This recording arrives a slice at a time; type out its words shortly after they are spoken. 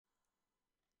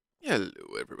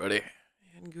Hello, everybody,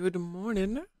 and good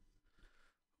morning.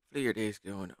 Hopefully, your day's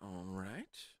going all right.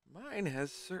 Mine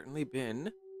has certainly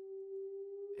been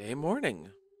a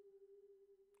morning.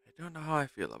 I don't know how I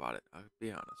feel about it. I'll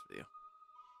be honest with you.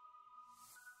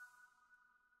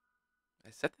 I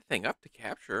set the thing up to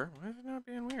capture. Why is it not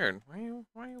being weird?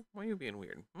 Why you being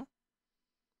weird?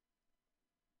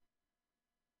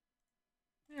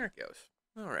 There it goes.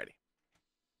 Alrighty.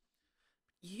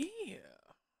 Yeah.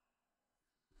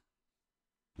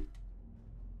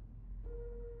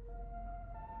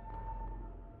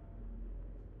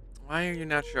 Why are you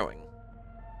not showing?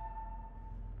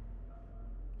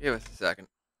 Give us a second.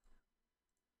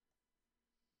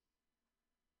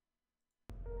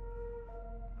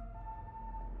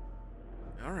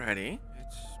 Alrighty.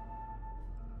 It's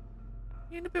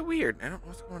getting a bit weird. I don't know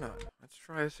what's going on. Let's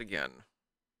try this again.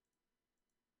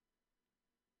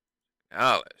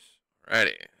 Alice.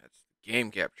 Alrighty. That's the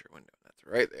game capture window. That's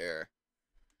right there.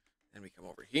 Then we come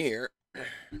over here.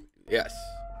 Yes.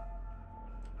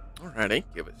 Alrighty.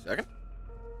 Give it a second.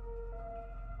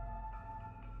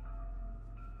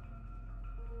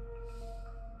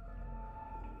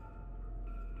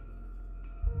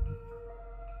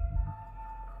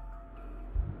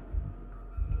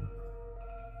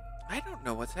 I don't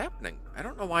know what's happening. I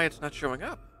don't know why it's not showing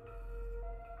up.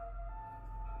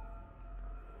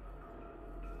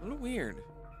 A little weird.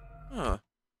 Huh.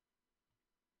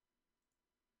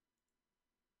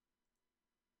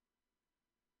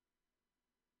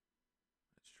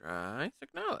 Let's try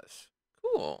Signalis.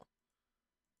 Cool.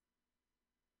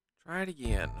 Try it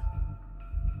again.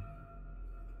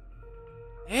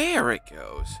 There it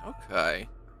goes. Okay.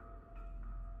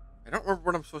 I don't remember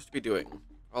what I'm supposed to be doing.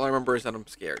 All I remember is that I'm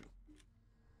scared.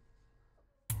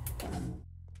 Let's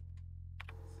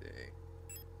see.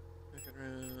 Second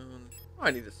round. Oh,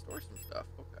 I need to store some stuff.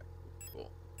 Okay.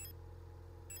 Cool.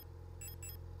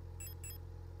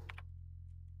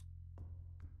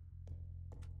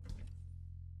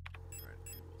 Alright,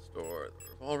 we'll store the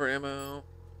revolver ammo.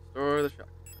 Store the shotgun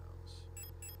rounds.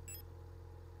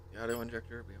 The auto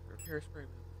injector. We have the repair spray. We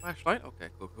have the flashlight. Okay,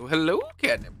 cool. Hello,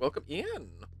 Catnip. Welcome in.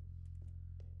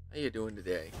 How you doing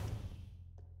today?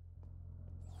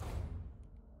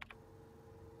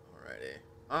 Alrighty.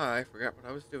 I forgot what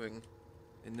I was doing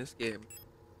in this game.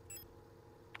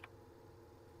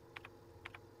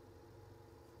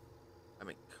 I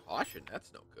mean, caution.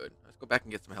 That's no good. Let's go back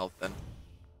and get some health then.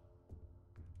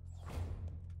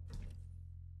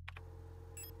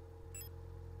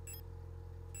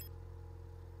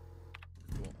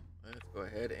 Cool. Let's go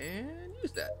ahead and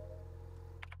use that.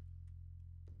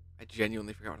 I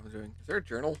genuinely forgot what I'm doing. Is there a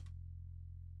journal?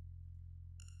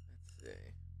 Let's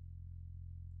see.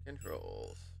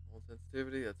 Controls. Hold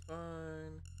sensitivity, that's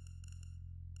fine.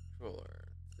 Controller.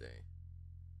 Let's see.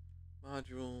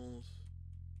 Modules.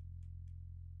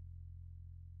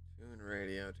 Tune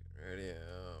radio.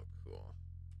 Cool.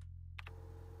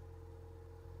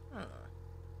 Huh.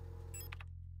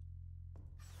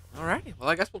 Alrighty. Well,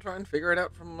 I guess we'll try and figure it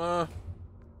out from,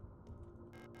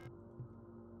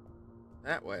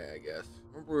 that way, I guess.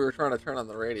 Remember we were trying to turn on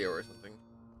the radio or something.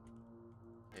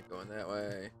 Can't go in that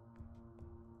way.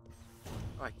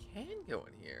 Oh, I can go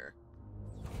in here.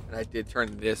 And I did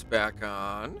turn this back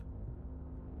on.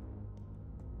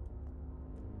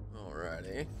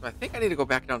 Alrighty. So I think I need to go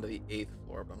back down to the 8th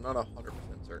floor, but I'm not 100%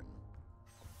 certain.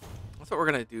 That's what we're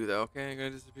going to do, though. Okay, I'm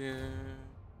going to disappear.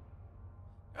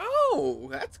 Oh,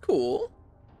 that's cool.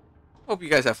 Hope you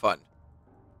guys have fun.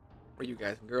 Or you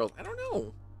guys and girls. I don't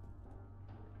know.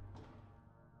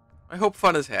 I hope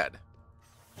fun is had.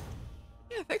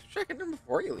 Yeah, thanks for checking in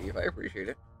before you leave. I appreciate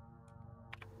it.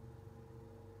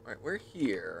 Alright, we're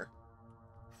here.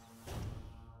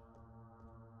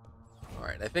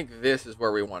 Alright, I think this is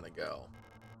where we want to go.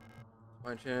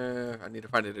 I need to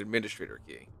find an administrator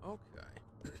key. Okay.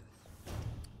 So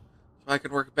I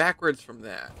can work backwards from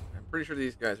that. I'm pretty sure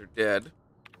these guys are dead.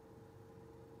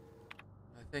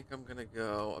 I think I'm going to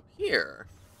go up here.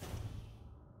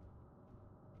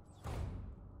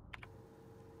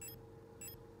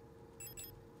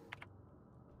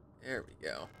 There we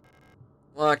go.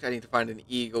 Locked. I need to find an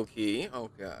eagle key.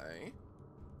 Okay.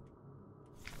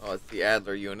 Oh, it's the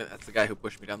Adler unit. That's the guy who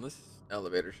pushed me down this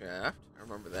elevator shaft. I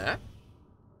remember that.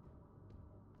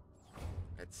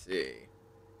 Let's see.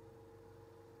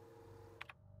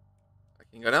 I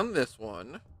can go down this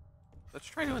one. Let's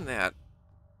try doing that.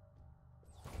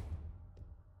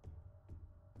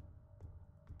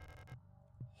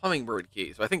 Hummingbird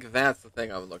key. So I think that's the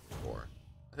thing I was looking for.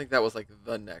 I think that was like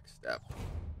the next step.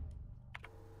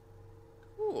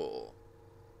 Cool.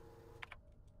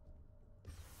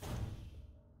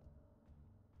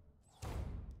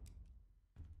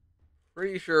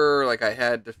 pretty sure, like, I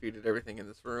had defeated everything in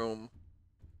this room.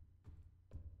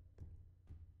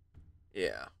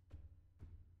 Yeah.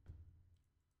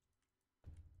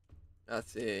 Not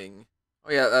seeing.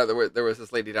 Oh, yeah, there was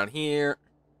this lady down here.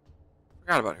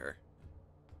 Forgot about her.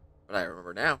 But I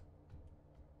remember now.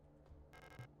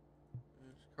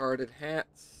 There's carded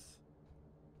hats.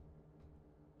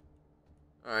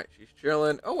 Alright, she's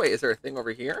chilling. Oh, wait, is there a thing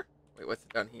over here? Wait, what's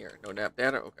down here? No nap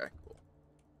data? Okay, cool.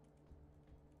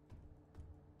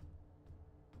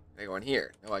 Can I go in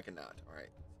here? No, I cannot.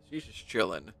 Alright. She's just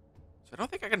chilling. So I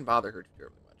don't think I can bother her too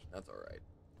terribly much. That's alright.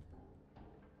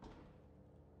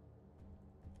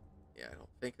 Yeah, I don't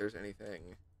think there's anything,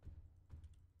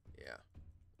 yeah,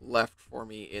 left for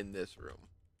me in this room.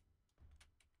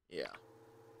 Yeah.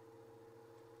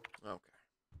 Okay.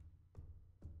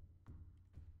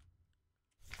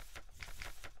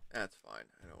 That's fine.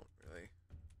 I don't really...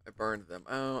 I burned them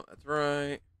out. That's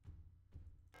right.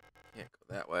 Can't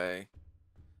go that way.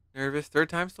 Nervous. Third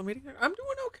time still meeting her? I'm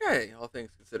doing okay, all things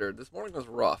considered. This morning was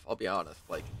rough, I'll be honest.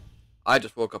 Like, I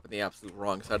just woke up in the absolute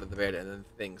wrong side of the bed, and then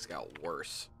things got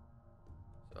worse.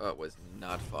 So it was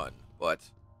not fun. But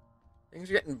things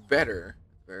are getting better,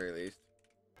 at the very least.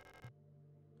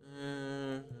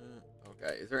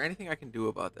 Okay, is there anything I can do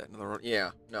about that?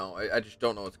 Yeah, no, I just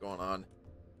don't know what's going on.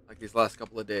 Like, these last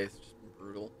couple of days, it's just been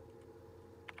brutal.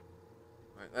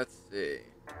 Alright, let's see.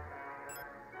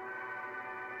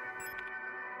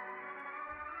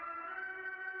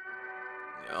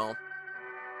 No.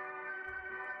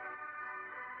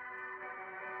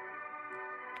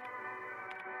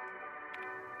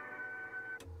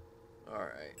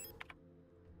 Alright.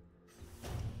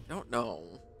 Don't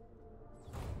know.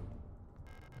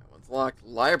 That one's locked.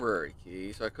 Library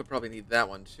key, so I could probably need that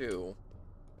one, too.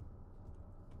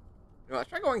 You know, let's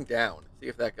try going down. See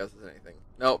if that does anything.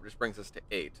 Nope, just brings us to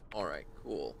 8. Alright,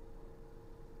 cool.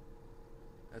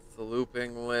 That's the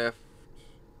looping lift.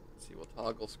 Let's see, we'll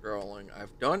toggle scrolling.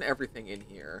 I've done everything in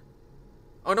here.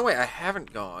 Oh, no, wait, I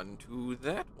haven't gone to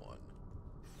that one.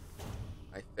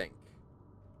 I think.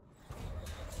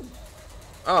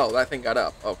 Oh, that thing got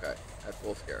up. Okay, that's a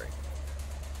little scary.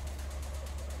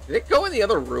 Did it go in the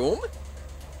other room?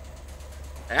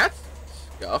 That's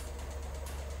scuff.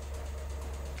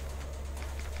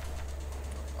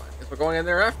 Fine. Guess we're going in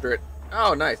there after it.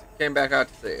 Oh, nice. It came back out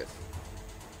to see us.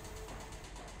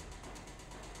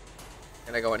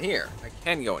 Can I go in here? I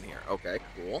can go in here. Okay,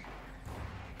 cool.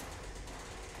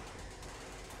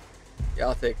 Yeah,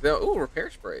 I'll take the... Ooh, repair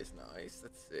spray is nice.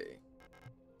 Let's see.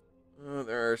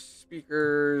 There are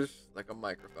speakers, like a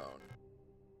microphone.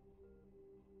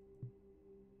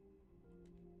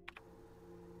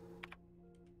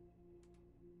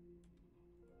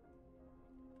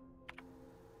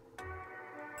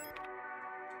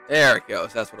 There it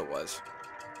goes. That's what it was.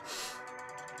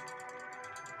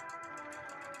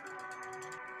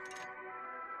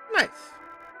 Nice.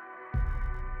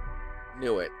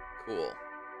 Knew it. Cool.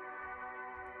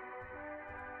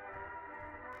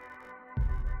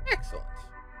 Excellent.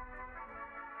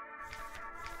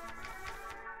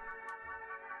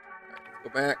 Alright, let's go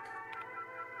back.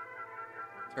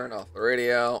 Turn off the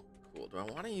radio. Cool. Do I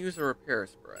want to use a repair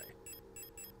spray?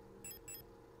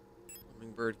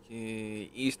 Hummingbird key.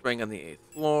 East wing on the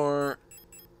 8th floor.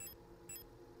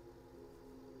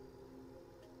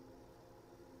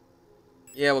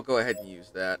 Yeah, we'll go ahead and use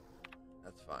that.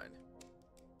 That's fine.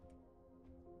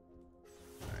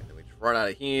 Alright, then we just run out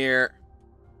of here.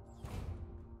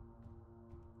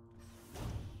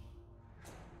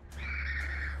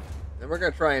 Then we're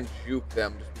going to try and juke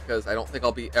them, just because I don't think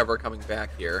I'll be ever coming back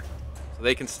here. So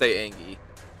they can stay angry.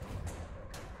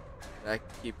 And I can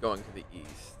keep going to the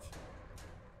east.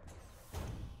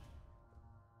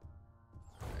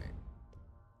 Alright.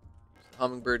 Use the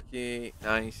hummingbird key.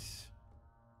 Nice.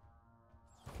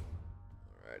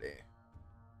 Alrighty.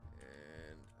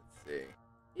 And let's see.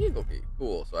 Eagle key.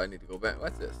 Cool. So I need to go back.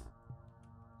 What's this?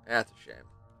 That's a shame.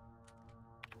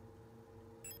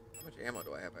 How much ammo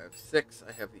do I have? I have 6.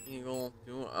 I have the eagle.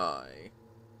 Do I?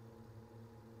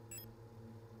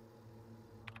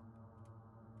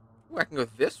 Ooh, I can go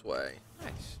this way.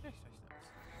 Nice, nice, nice,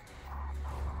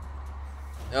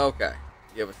 nice. Okay.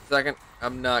 Give us a second.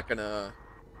 I'm not gonna...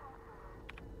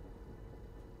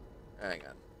 Hang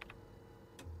on.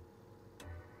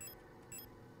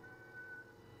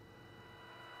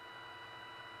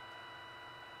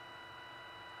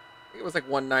 I think it was like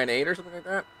 198 or something like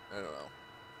that. I don't know.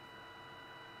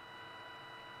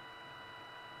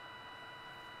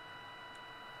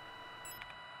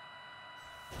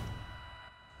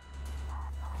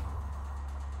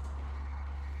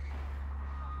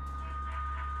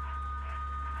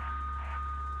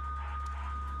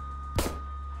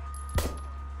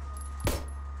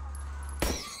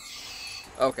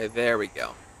 Okay, there we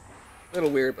go. A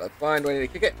little weird, but that's fine. Do I need to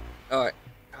kick it? Alright.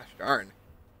 Gosh darn.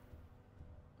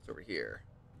 What's over here?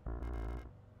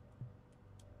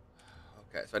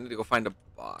 Okay, so I need to go find a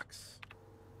box.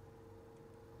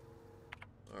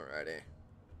 Alrighty.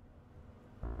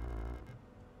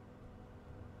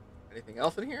 Anything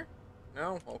else in here?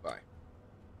 No? Okay.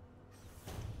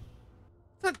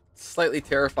 It's a slightly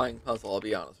terrifying puzzle, I'll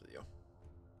be honest with you.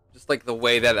 Just like the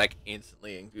way that like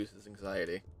instantly induces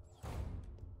anxiety.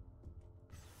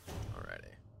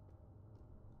 Alrighty.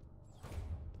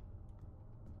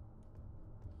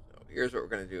 So here's what we're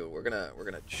gonna do. We're gonna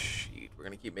cheat. We're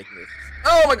gonna keep making this.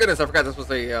 Oh my goodness! I forgot this was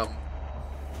a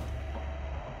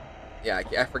Yeah,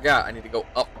 I forgot. I need to go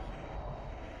up.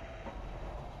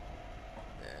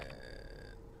 And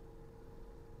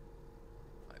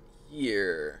I'm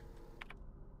here.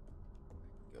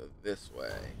 Go this way,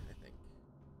 I think.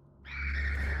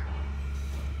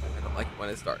 I don't like it when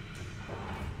it starts.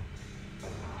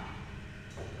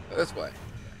 Go this way.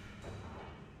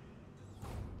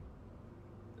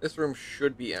 This room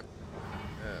should be empty.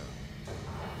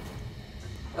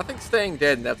 Nothing's staying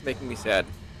dead, and that's making me sad.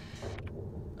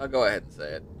 I'll go ahead and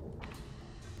say it.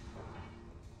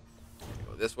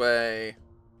 Go this way.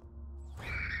 We're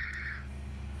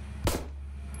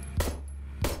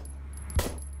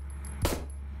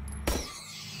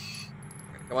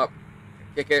gonna come up.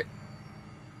 Kick it.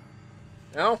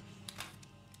 No?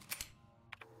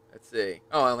 Let's see.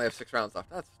 Oh, I only have 6 rounds left.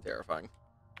 That's terrifying.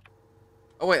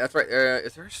 Oh, wait, that's right.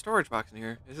 Is there a storage box in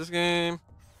here? Is this game?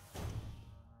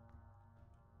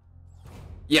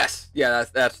 Yes. Yeah,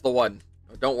 that's the one.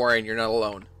 Don't worry, you're not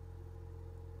alone.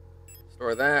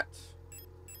 Store that.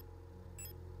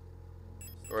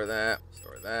 Store that.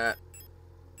 Store that.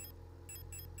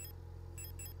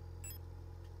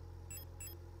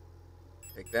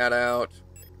 Take that out.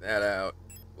 Take that out.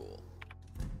 Cool.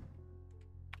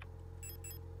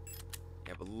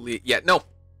 Can't believe... Yeah, no.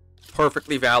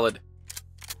 Perfectly valid.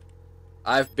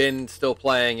 I've been still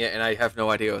playing it, and I have no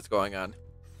idea what's going on.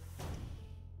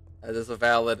 That is a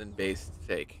valid and based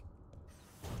take.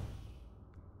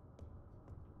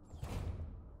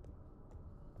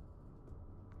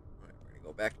 Alright, we're gonna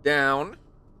go back down.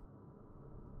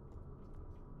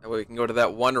 That way we can go to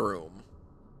that one room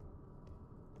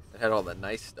that had all the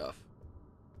nice stuff.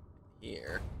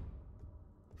 Here.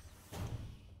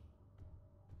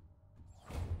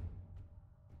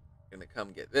 Gonna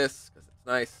come get this, because it's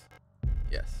nice.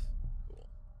 Yes. Cool.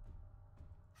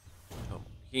 Come over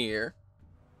here.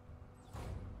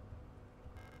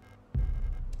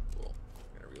 Cool.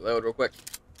 I'm gonna reload real quick.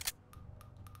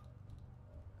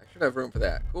 I should have room for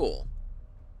that. Cool.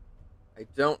 I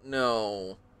don't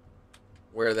know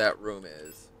where that room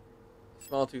is.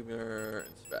 Small tubular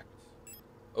inspect.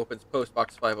 Opens post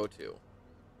box 502.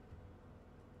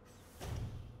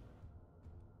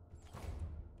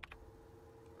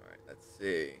 Alright, let's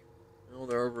see.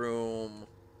 Build our room.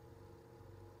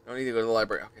 I don't need to go to the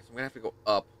library. Okay, so I'm gonna have to go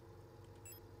up.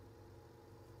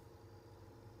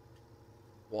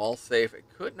 Wall safe. It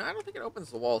could. No, I don't think it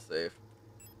opens the wall safe.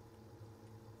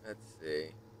 Let's see.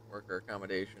 Worker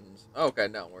accommodations. Oh, okay,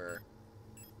 no, we're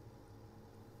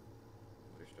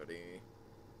English study.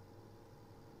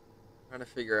 Trying to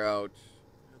figure out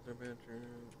the bedroom.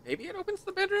 Maybe it opens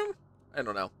the bedroom? I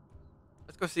don't know.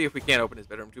 Let's go see if we can't open his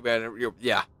bedroom. Too bad.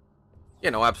 Yeah. Yeah,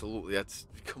 no, absolutely. That's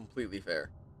completely fair.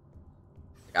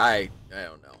 Like, I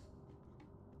don't know.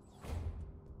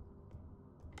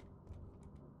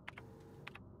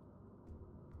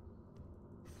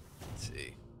 Let's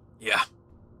see. Yeah.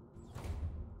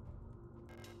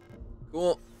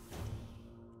 Cool.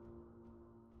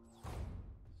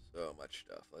 So much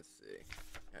stuff. Let's see.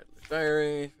 Adler's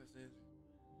diary.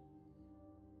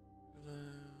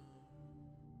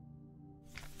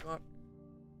 Fuck.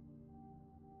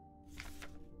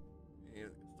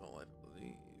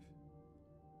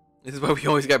 This is why we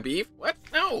always got beef? What?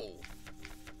 No!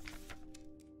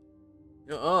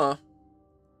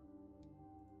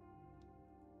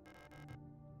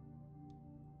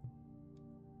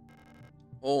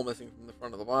 Hole missing from the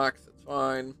front of the box. That's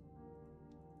fine.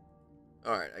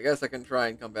 Alright, I guess I can try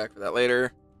and come back for that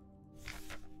later.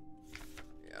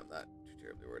 Yeah, I'm not too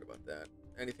terribly worried about that.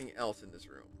 Anything else in this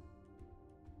room?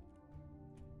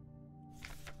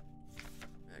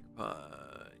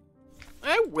 Magpie.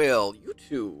 I will. You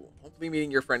too. Hopefully meeting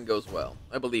your friend goes well.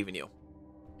 I believe in you.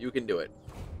 You can do it.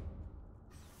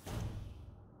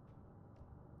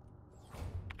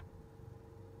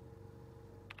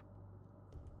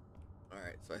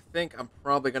 Alright, so I think I'm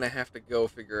probably going to have to go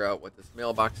figure out what this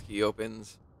mailbox key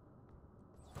opens.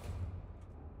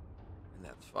 And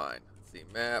that's fine. Let's see.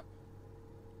 Map.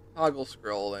 Toggle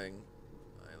scrolling.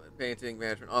 painting,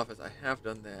 management office. I have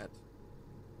done that.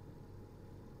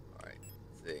 Alright,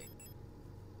 let's see.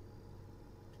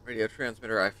 Radio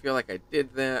transmitter, I feel like I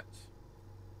did that.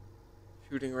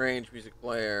 Shooting range, music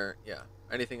player. Yeah,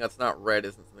 anything that's not red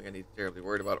isn't something I need to terribly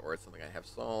worried about, or it's something I have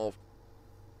solved.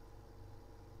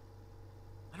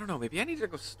 I don't know, maybe I need to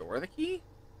go store the key?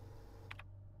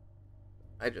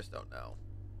 I just don't know.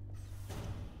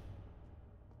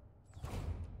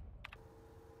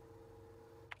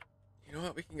 You know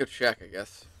what? We can go check, I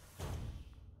guess.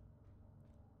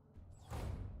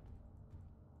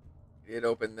 Did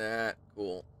open that.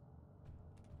 Cool.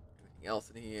 Anything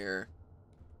else in here?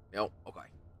 Nope. Okay.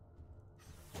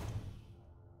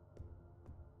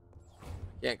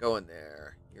 Can't go in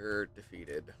there. You're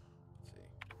defeated. Let's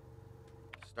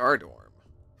see. Star Dorm.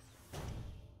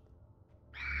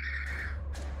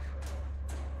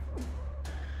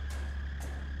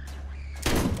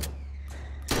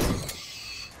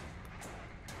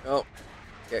 Oh,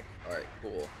 kick. Alright,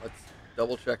 cool. Let's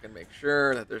double check and make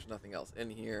sure that there's nothing else in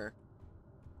here.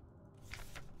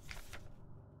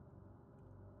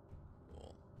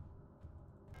 Cool.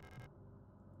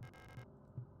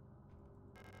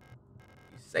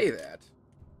 You say that.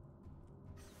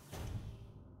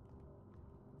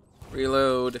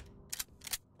 Reload.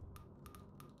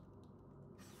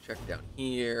 Check down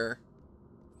here.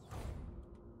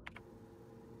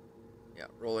 Yeah,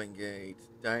 rolling gate,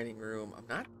 dining room.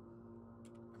 I'm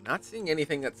not seeing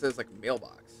anything that says like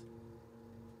mailbox.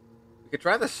 We could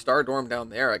try the Star Dorm down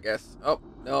there, I guess. Oh,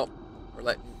 no.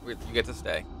 You get to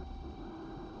stay.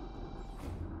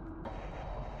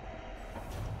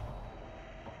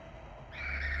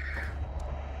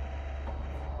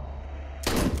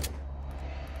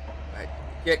 Alright,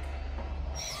 kick.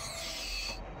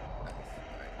 Nice.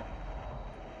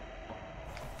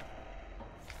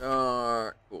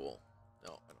 Alright. Cool.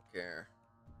 No, I don't care.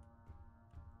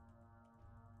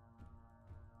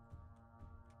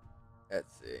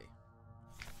 Let's see.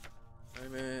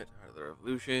 Climate, Heart of the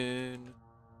Revolution.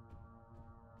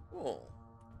 Cool.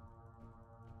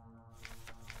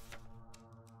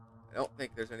 I don't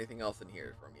think there's anything else in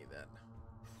here for me then.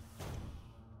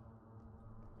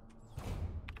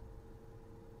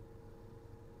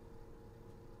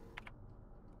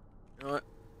 You know what?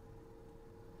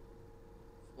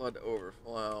 Flood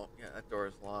overflow. Yeah, that door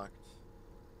is locked.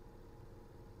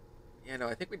 Yeah, no,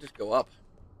 I think we just go up,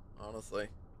 honestly.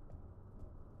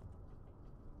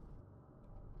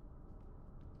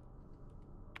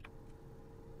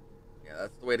 Yeah,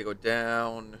 that's the way to go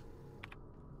down.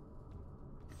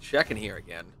 Check in here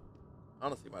again.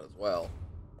 Honestly, might as well.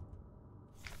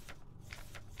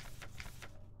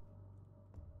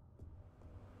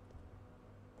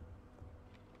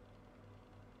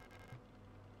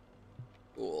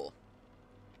 Cool.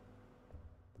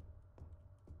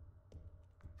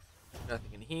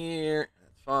 Nothing in here.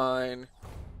 That's fine.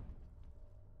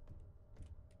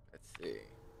 Let's see.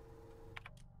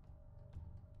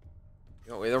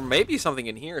 You know, there may be something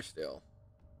in here still.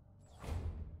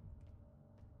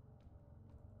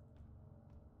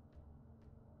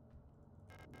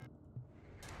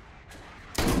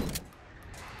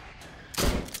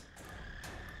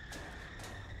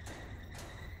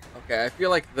 Okay, I feel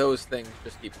like those things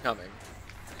just keep coming.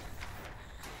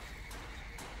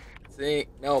 Let's see.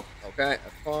 Nope. Okay,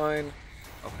 that's fine.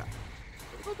 Okay.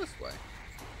 We'll go this way.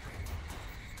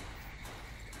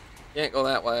 Can't go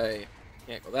that way.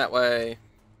 Can't go that way.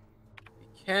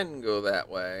 We can go that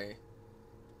way.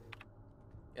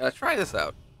 Yeah, let's try this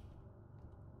out.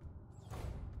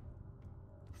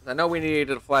 I know we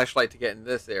needed a flashlight to get in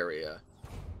this area.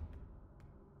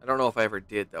 I don't know if I ever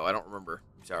did, though. I don't remember.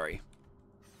 I'm sorry.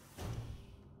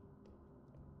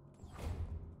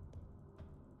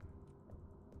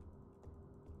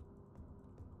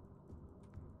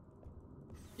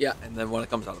 Yeah, and then when it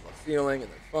comes out of the ceiling, and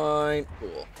then fine. Cool.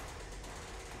 Well,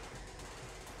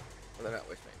 they're not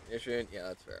wasting ammunition. Yeah,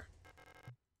 that's fair.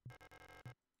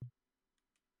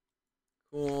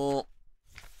 Cool.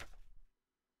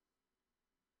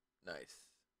 Nice.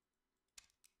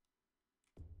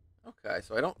 Okay,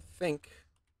 so I don't think...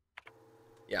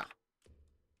 Yeah.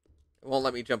 It won't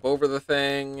let me jump over the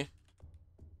thing.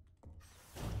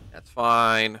 That's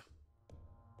fine.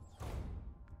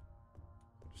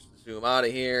 Just zoom out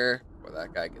of here before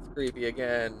that guy gets creepy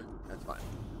again. That's fine.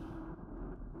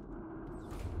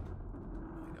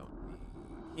 I don't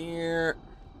need here.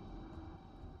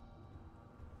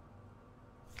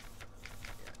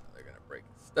 Yeah, they're gonna break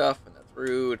stuff, and that's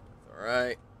rude. That's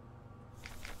alright.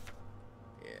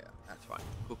 Yeah, that's fine.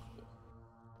 Cool, cool.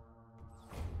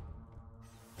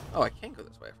 Oh, I can go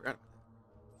this way. I forgot about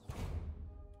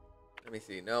that. Let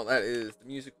me see. No, that is the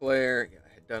music player. Yeah,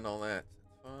 I had done all that. So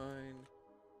that's fine.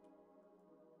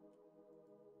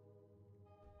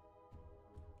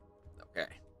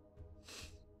 Okay.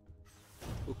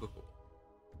 Cool, cool, cool.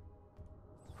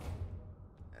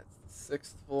 That's the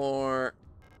 6th floor.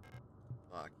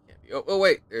 Lock can't be. Oh,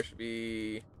 wait. There should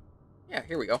be. Yeah,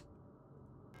 here we go.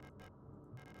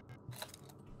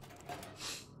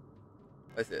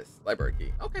 What's this? Library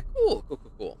key. Okay, cool, cool,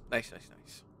 cool, cool. Nice, nice,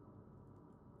 nice.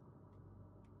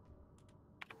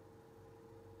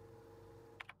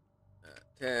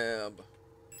 Tab.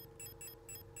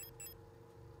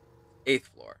 8th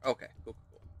floor. Okay, cool, cool,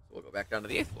 cool. So we'll go back down to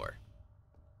the 8th floor.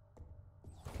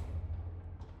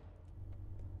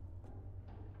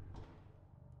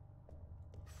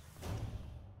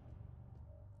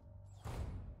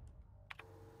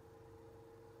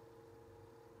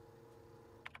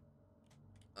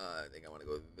 I think I want to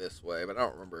go this way, but I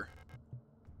don't remember.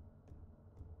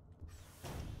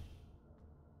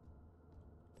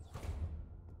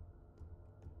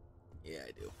 Yeah,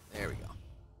 I do. There we go.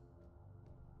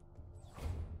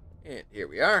 And here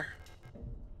we are.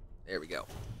 There we go.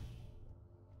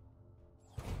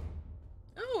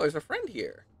 Oh, there's a friend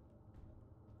here.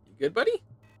 You good, buddy?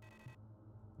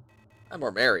 I'm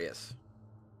Marius.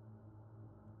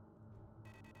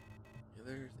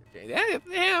 Yeah,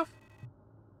 they have.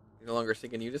 You're no longer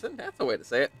seeking unison? That's a way to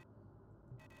say it.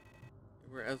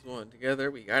 We were as one.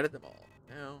 Together, we guided them all.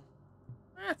 Now,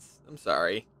 I'm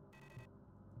sorry.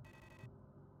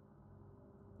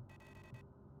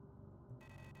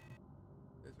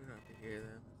 We're not to hear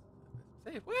them.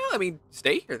 Safe. Well, I mean,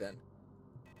 stay here then.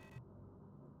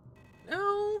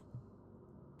 No.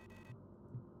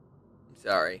 I'm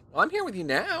sorry. Well, I'm here with you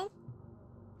now.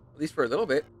 At least for a little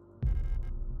bit.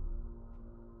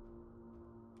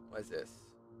 What is this?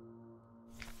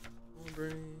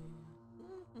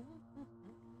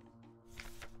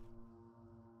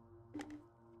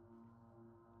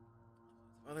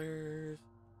 Others.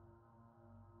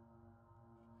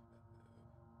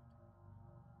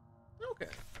 Okay.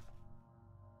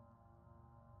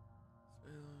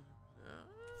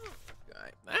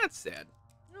 Okay. That's sad.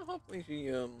 Well, hopefully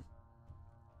she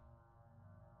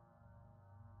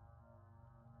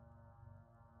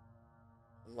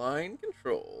line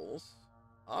controls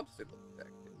obstacle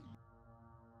detected.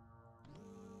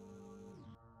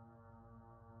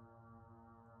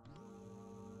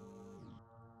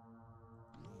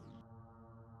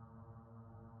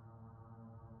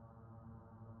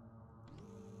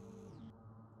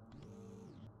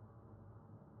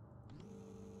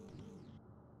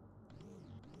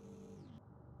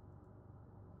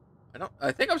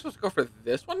 I think I'm supposed to go for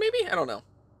this one, maybe? I don't know.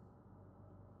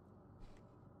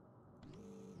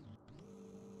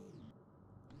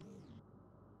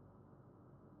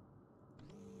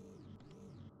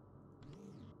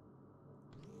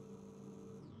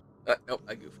 Nope,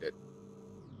 I goofed it.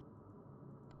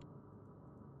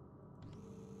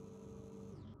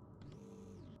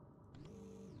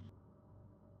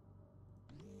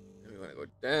 And we want to go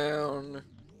down.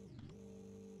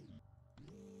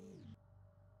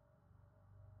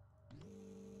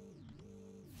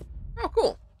 Oh,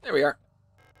 cool. There we are.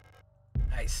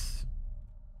 Nice.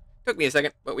 Took me a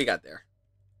second, but we got there.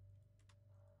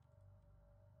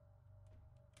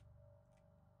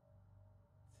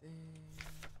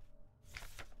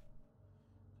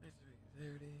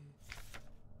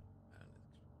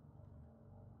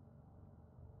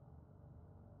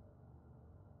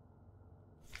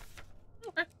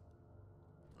 Okay.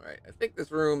 Alright, I think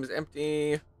this room is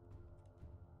empty. I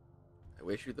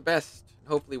wish you the best.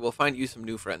 Hopefully we'll find you some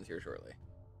new friends here shortly.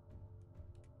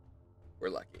 We're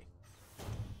lucky.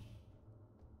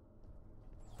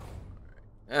 Alright.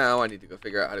 Now I need to go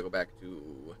figure out how to go back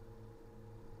to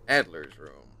Adler's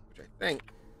room, which I think...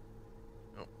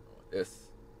 I don't know what this...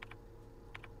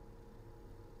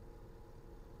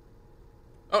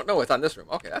 Oh, no, it's on this room.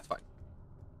 Okay, that's fine.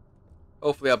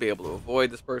 Hopefully I'll be able to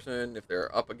avoid this person if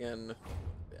they're up again.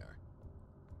 They are.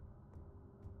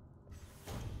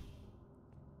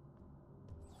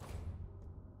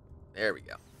 There we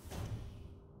go.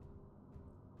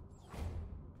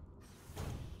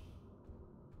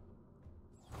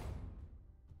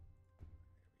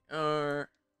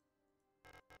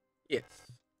 Yes.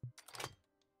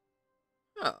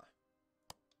 Huh.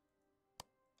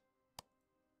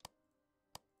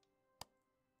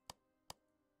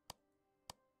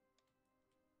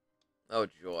 Oh,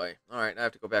 joy. Alright, I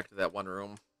have to go back to that one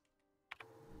room.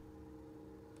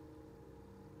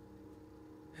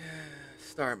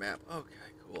 Star map. Okay,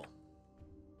 cool.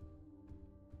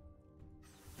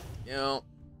 You know...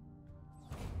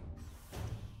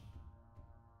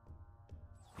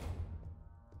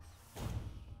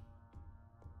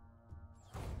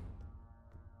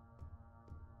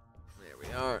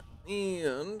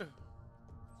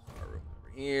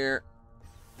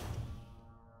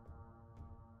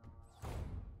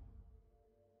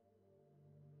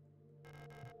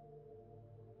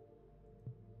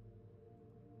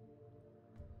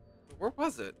 Where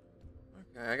was it?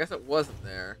 Okay, I guess it wasn't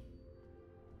there.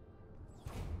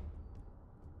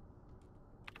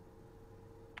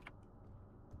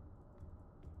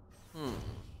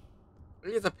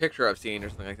 Maybe it's a picture I've seen or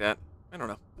something like that. I don't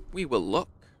know. We will look.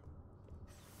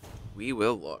 We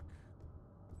will look.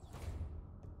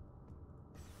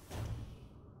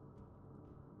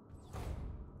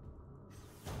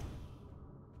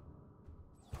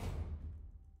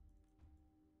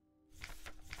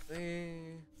 See.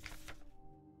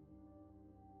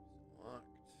 Locked.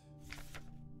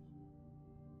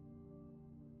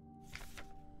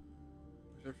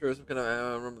 I'm sure some kind of.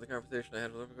 I remember the conversation I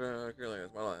had with Curling as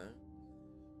well.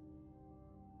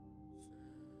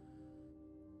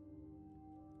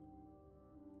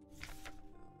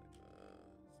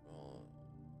 Small.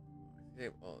 Okay,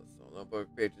 well, so notebook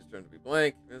pages turn to be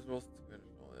blank. Visible.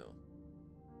 Ill.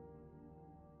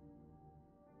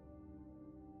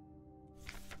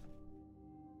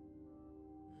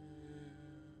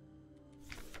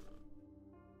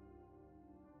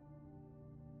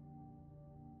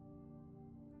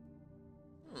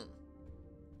 Hmm.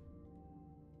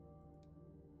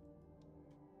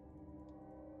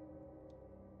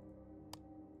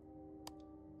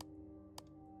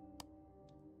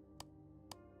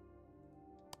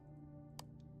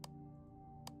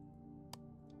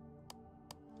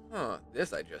 Huh.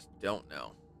 This I just don't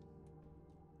know.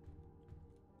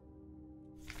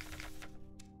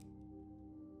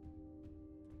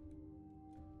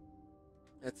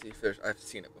 Let's see if there's. I've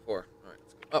seen it before. All right,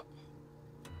 let's go up.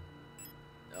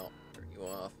 No, turn you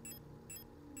off.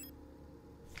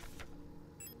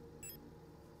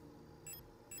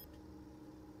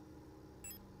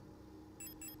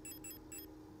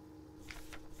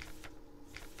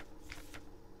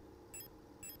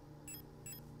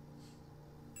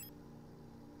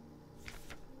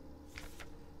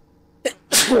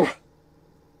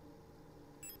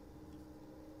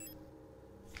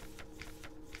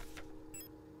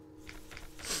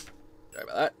 Sorry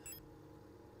about that.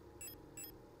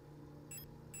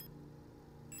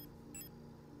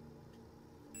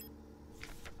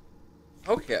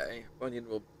 Okay, Bunyan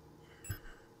will.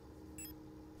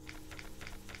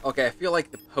 Okay, I feel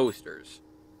like the posters.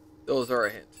 Those are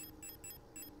a hint.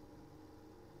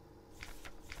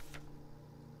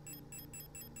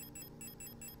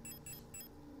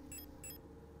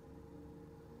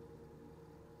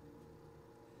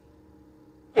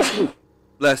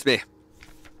 Bless me.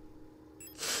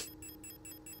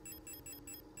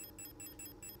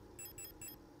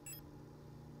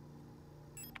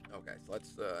 Okay, so let's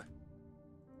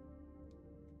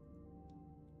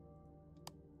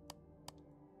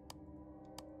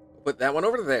put that one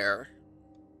over there.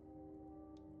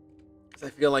 Because I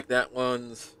feel like that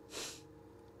one's.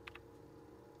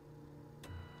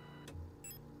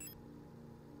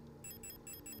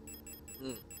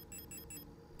 Hmm.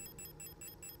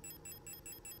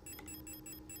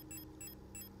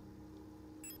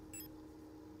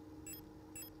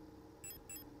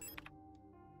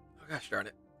 Oh gosh darn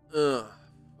it. Ugh,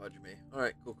 fudge me.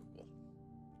 Alright, cool.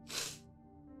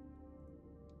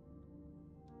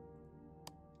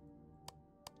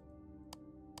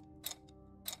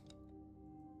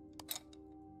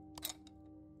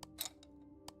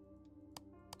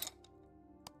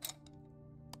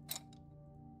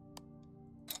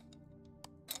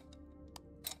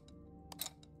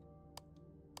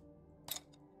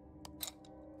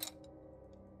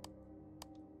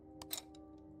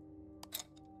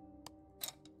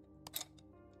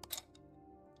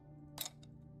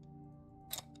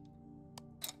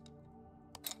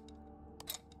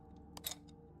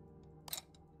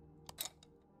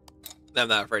 I'm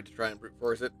not afraid to try and brute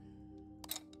force it.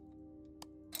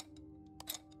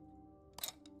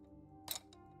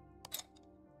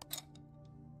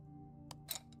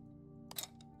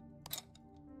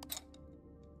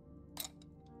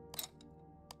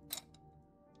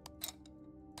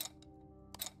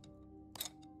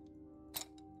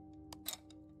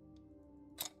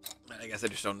 I guess I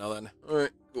just don't know then.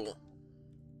 Alright, cool.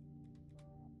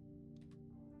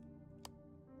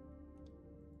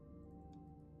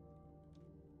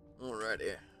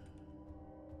 Alrighty.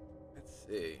 Let's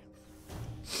see.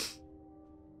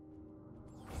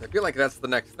 I feel like that's the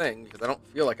next thing, because I don't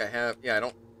feel like I have... Yeah, I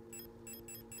don't...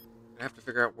 I have to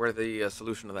figure out where the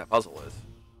solution to that puzzle is.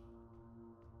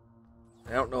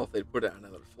 I don't know if they'd put it on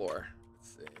another floor.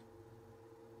 Let's see.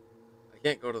 I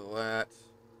can't go to the lat.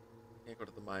 Can't go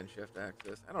to the mine shift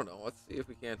axis. I don't know. Let's see if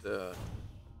we can't go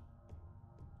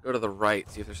to the right,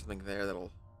 see if there's something there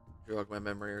that'll jog my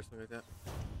memory or something like that.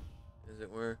 Is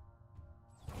it where?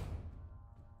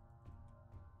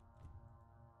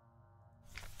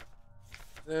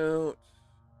 out.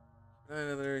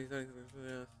 Another. He's not even for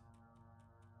this.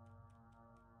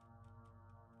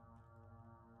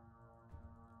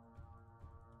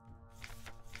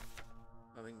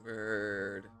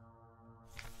 Hummingbird.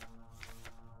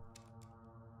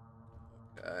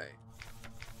 Okay. Alright,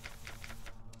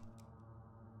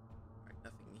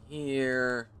 nothing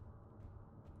here.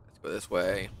 Let's go this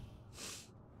way.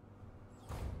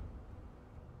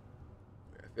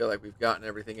 I feel like we've gotten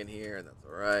everything in here, and that's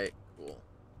alright. Cool.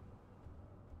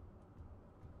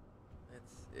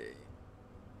 Let's see.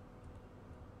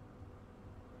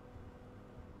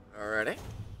 Alrighty.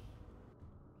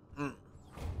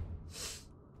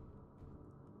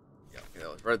 Yeah, okay,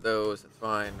 let's read those. That's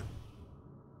fine.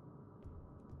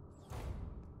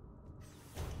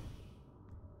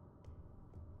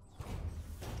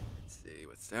 Let's see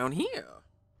what's down here.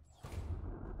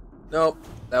 Nope.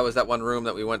 That was that one room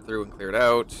that we went through and cleared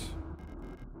out.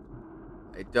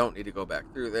 I don't need to go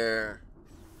back through there.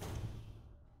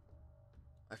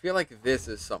 I feel like this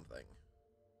is something.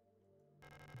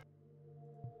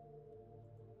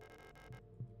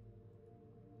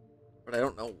 But I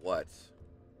don't know what.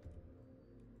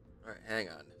 Alright, hang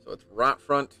on. So it's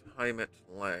Rotfront, Heimat,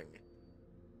 Lang.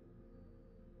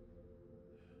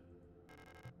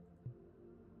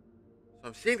 So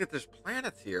I'm seeing that there's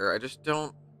planets here. I just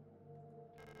don't...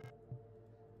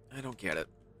 I don't get it.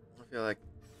 I feel like...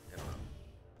 I don't know.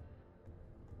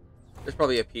 There's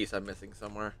probably a piece I'm missing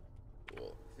somewhere.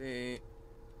 Cool. See...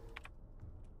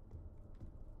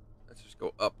 Let's just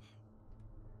go up.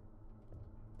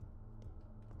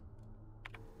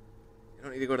 You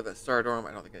don't need to go to the Star Dorm.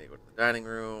 I don't think I need to go to the dining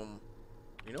room.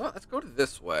 You know what? Let's go to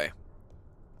this way.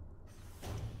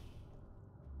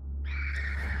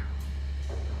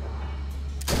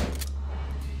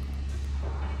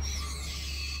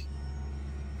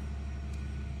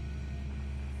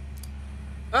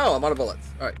 Oh, I'm out of bullets.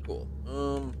 Alright, cool.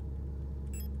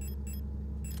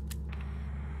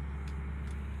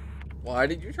 Why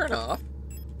did you turn off?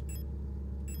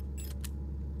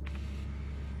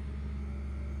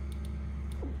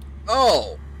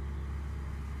 Oh!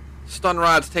 Stun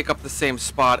rods take up the same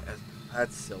spot as...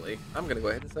 That's silly. I'm gonna go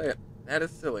ahead and say it. That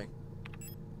is silly.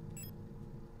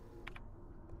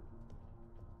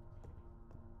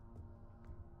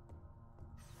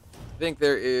 I think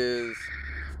there is...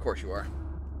 Of course you are.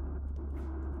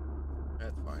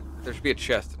 That's fine. There should be a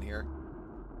chest in here.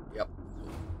 Yep.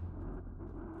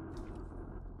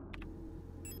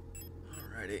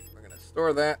 Alrighty. We're gonna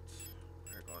store that.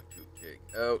 We're going to take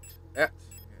out that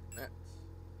and that.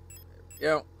 There we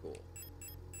go. Cool.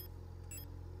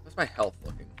 How's my health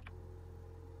looking?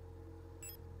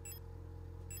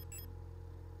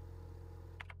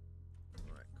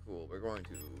 Alright, cool. We're going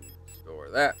to store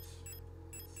that.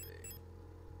 Let's see.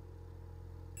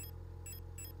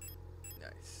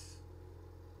 Nice.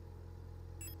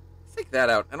 Let's take that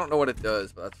out. I don't know what it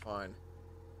does, but that's fine.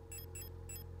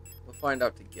 We'll find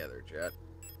out together, Jet.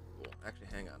 Cool. Actually,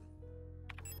 hang on.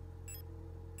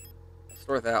 We'll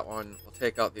store that one. We'll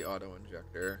take out the auto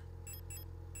injector.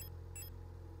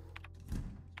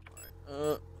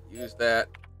 Use that.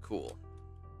 Cool.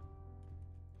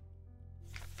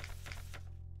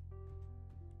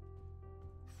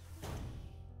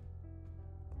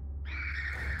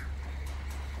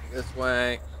 This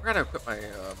way. I gotta equip my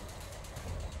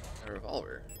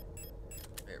revolver.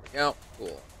 There we go.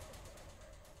 Cool.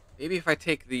 Maybe if I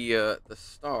take the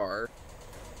star.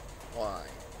 Why?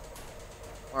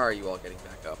 Why are you all getting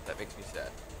back up? That makes me sad.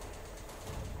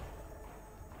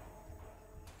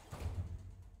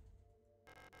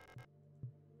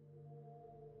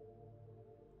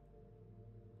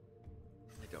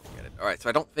 I don't get it. Alright, so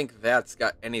I don't think that's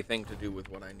got anything to do with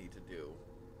what I need to do.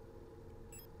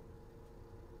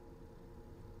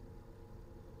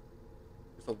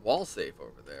 There's a wall safe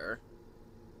over there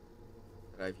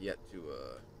that I've yet to,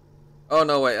 Oh,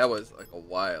 no, wait, that was like a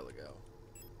while ago.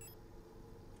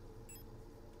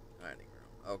 Dining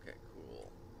room. Okay, cool.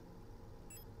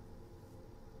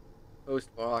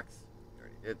 Post box. We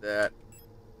already did that.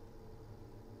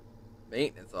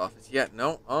 Maintenance office. Yeah,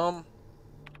 no,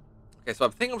 Okay, so I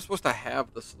think I'm supposed to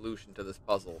have the solution to this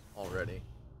puzzle already.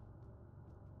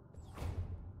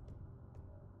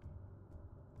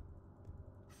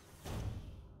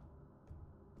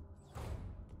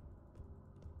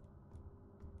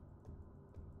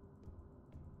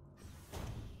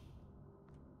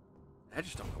 I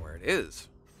just don't know where it is,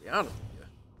 to be honest with you.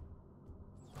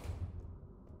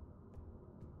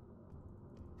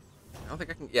 I don't think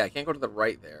I can... Yeah, I can't go to the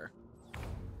right there.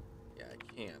 Yeah, I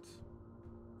can't.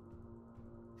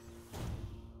 Let's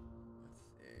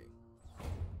see.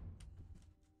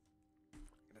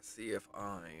 I'm gonna see if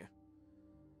I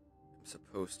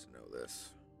supposed to know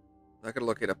this. I'm not gonna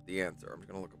look it up the answer. I'm just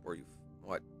gonna look up where you.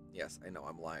 What? Yes, I know.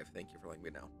 I'm live. Thank you for letting me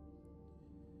know.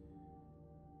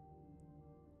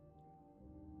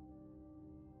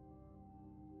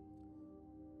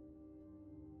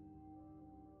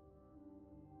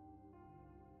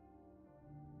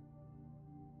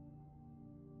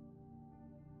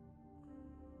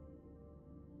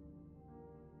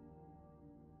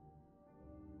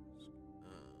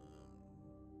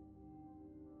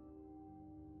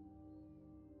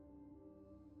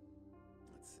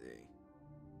 Let's see.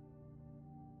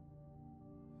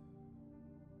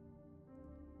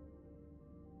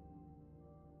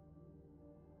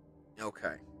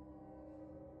 Okay.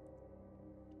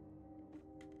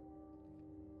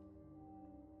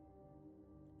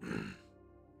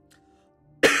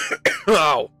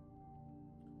 Oh.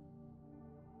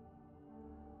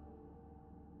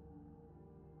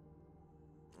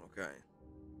 Okay.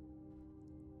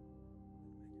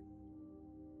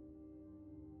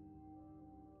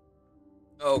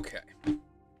 Okay.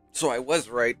 So I was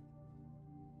right.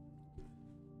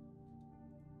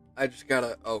 I just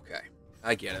gotta. Okay.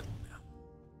 I get it.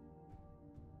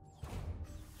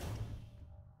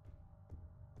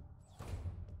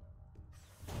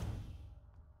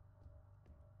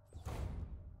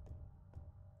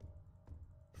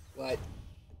 What?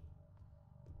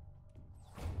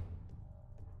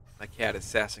 My cat is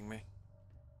sassing me.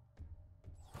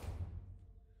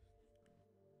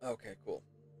 Okay, cool.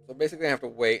 So basically, I have to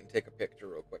wait and take a picture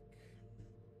real quick.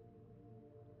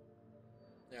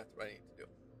 That's what I need to do.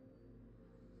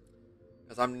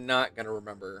 Because I'm not gonna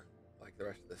remember like the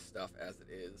rest of this stuff as it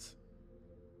is.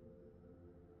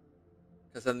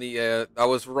 Because then I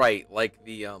was right. Like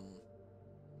the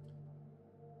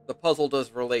puzzle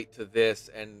does relate to this,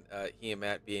 and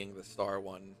Matt being the star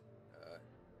one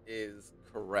is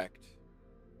correct.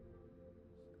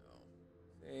 So,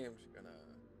 see, I'm just gonna.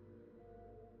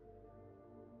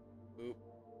 Boop.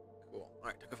 Cool. All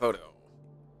right, took a photo.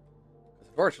 Because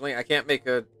unfortunately, I can't make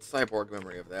a cyborg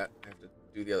memory of that. I have to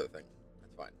do the other thing.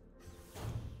 That's fine.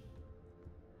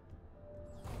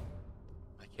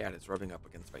 My cat is rubbing up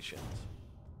against my shins.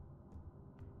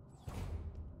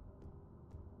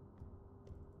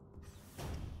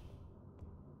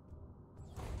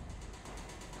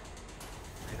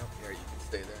 I don't care. You can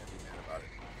stay there and be mad about it.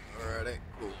 Alrighty.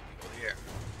 Cool. Go here.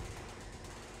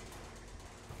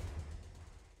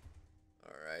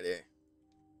 Alrighty.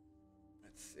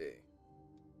 Let's see.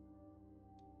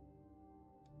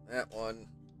 That one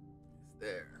is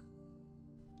there.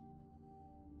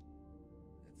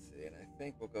 Let's see, and I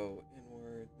think we'll go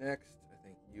inward next. I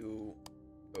think you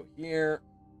go here.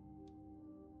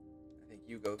 I think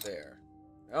you go there.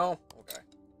 No? Okay.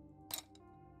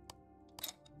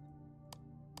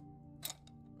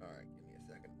 Alright, give me a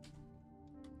second.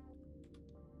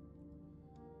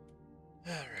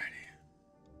 Alrighty.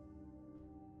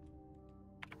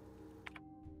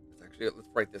 Let's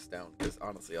write this down, because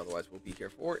honestly, otherwise we'll be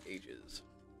here for ages.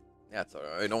 That's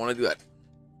alright, I don't want to do that.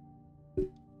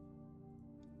 Do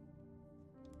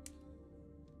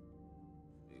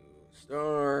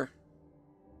star.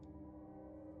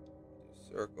 Do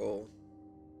circle.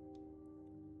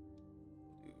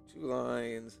 We'll do 2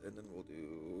 lines, and then we'll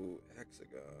do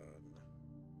hexagon.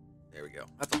 There we go.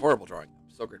 That's a horrible drawing.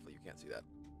 I'm so grateful you can't see that.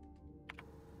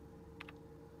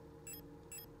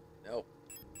 Nope.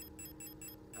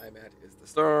 Hi Matt is the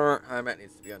star. Hi Matt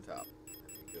needs to be on top.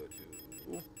 Then we go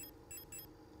to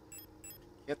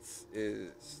Kits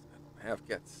is. I don't have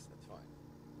Kits. That's fine.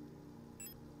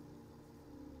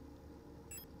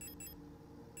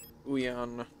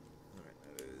 Uyan. Alright,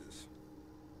 that is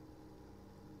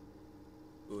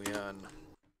Uyan.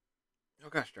 Oh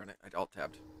gosh darn it. I alt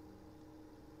tabbed.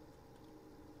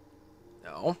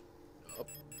 No.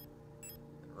 Nope.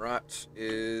 And Rot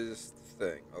is the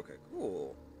thing. Okay,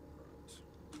 cool.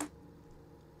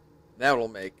 That'll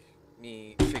make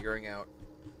me figuring out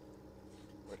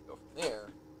where to go from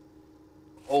there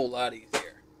a whole lot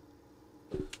easier.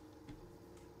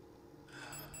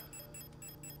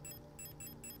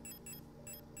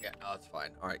 Yeah, no, that's fine.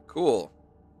 Alright, cool.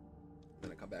 I'm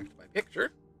gonna come back to my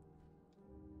picture.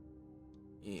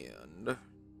 And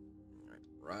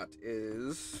Rot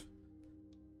is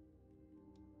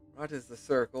the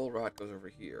circle. Rot goes over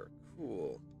here.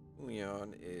 Cool.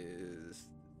 Uyan is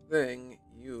thing.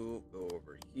 You go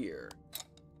over here.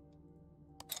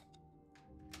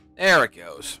 There it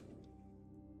goes.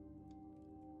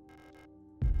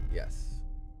 Yes.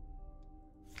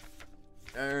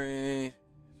 Diary.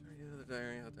 Sorry, the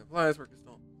diary. How time flies. Work is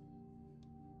still.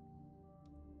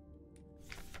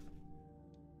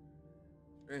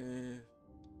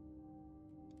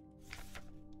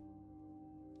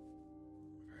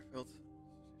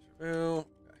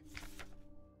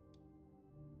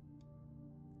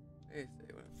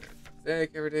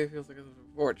 mistake. Every day feels like it was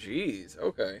before. Jeez.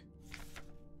 Okay.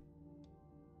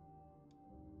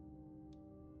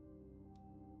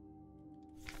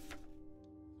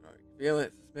 Alright, feel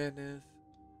it. It's madness.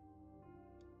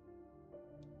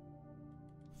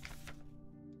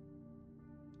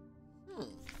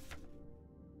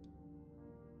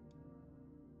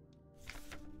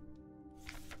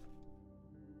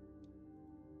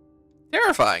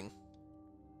 Terrifying.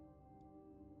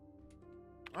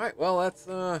 Alright, well, that's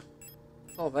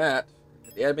all that.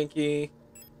 Get the admin key.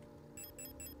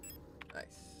 Nice.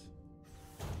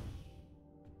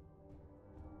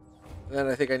 And then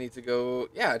I think I need to go...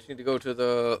 Yeah, I just need to go to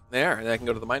the... There, and then I can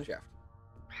go to the mine shaft.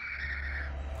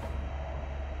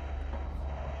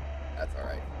 That's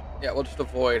alright. Yeah, we'll just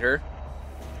avoid her.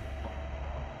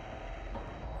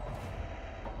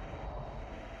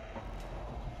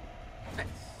 Nice.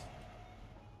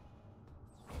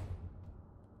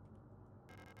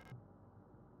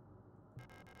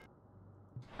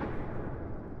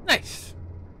 Nice.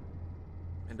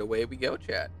 And away we go,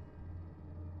 chat.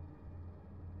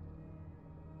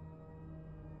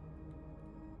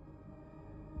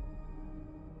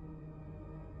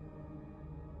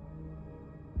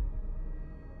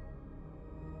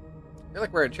 I feel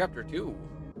like we're in chapter 2.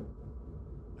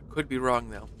 I could be wrong,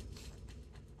 though.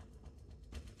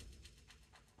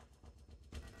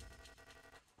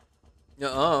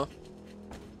 Uh-uh.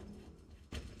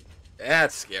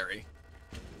 That's scary.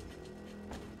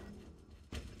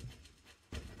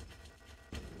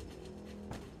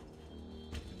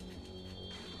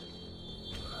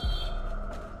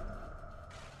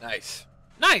 Nice.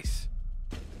 Nice!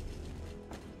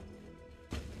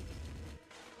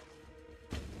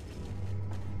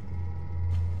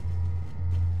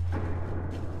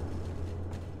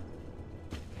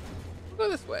 We'll go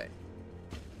this way.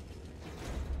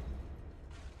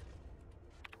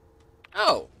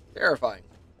 Oh, terrifying.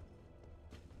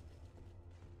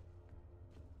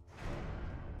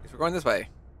 Guess we're going this way.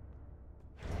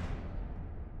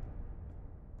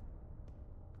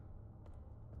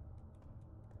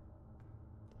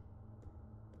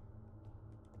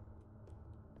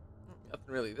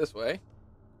 Nothing really this way.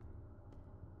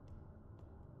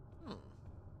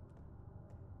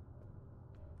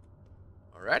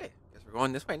 Alrighty. Guess we're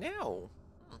going this way now.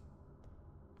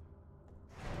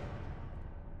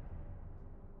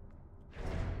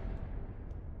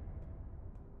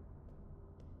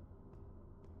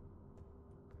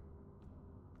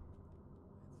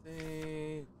 Let's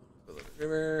see.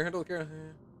 Handle care.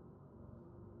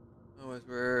 Oh, as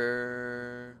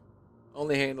we're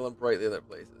only handling brightly other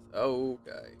places.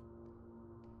 Okay.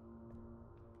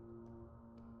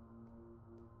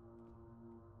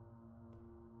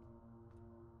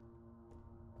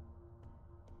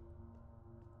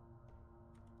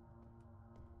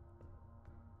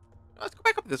 Let's go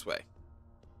back up this way.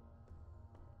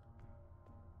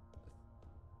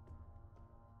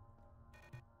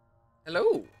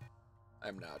 Hello.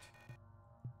 I'm not.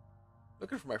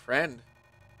 Looking for my friend.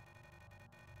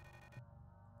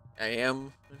 I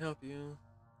am. Can I help you?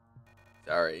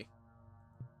 Sorry.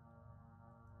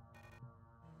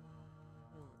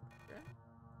 Okay.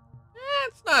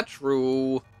 That's not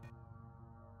true.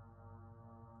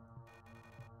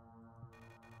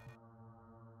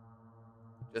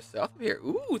 Just south of here.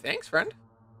 Ooh, thanks, friend.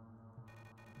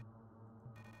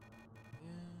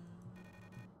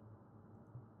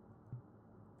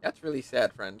 That's really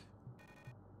sad, friend.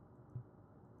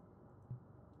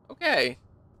 Okay.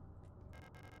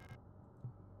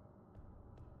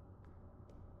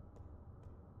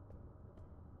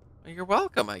 Well, you're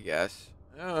welcome, I guess.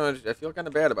 Oh, I feel kind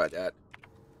of bad about that.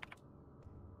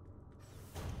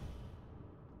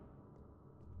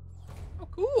 Oh,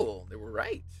 cool. They were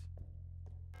right.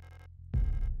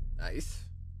 Nice.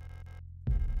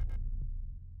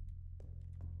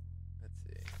 Let's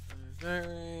see. Sorry,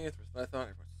 it's what I thought.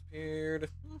 Everyone's disappeared.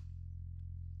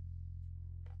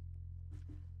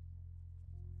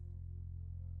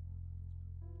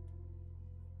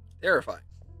 Terrifying.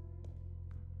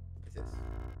 What's this?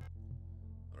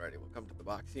 Alrighty, we'll come to the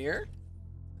box here.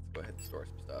 Let's go ahead and store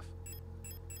some stuff.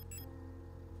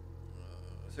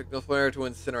 Signal flare to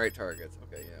incinerate targets.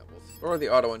 Okay, yeah, we'll store the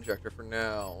auto injector for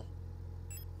now.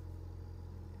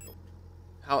 Nope.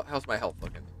 How's my health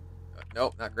looking?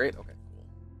 Nope, not great. Okay, cool.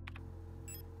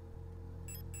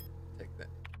 Take that.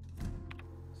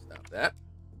 Stop that.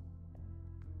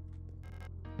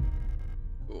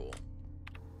 Cool.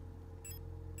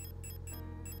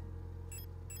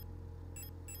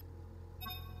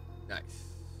 Nice.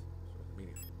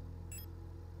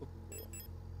 Oh, cool.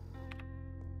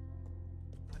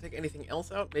 I'll take anything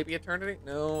else out? Maybe Eternity?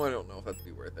 No, I don't know if that'd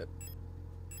be worth it.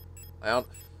 Let's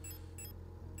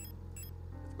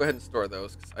go ahead and store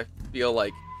those, because I feel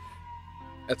like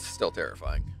that's still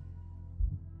terrifying.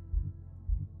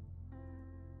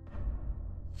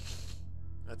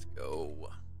 Let's go.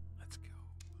 Let's go.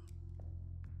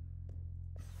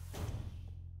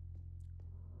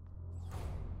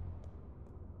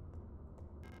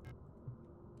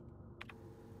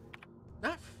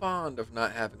 Not fond of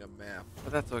not having a map,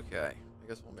 but that's okay. I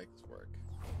guess we'll make this work.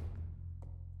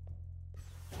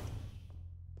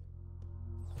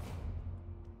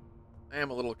 I am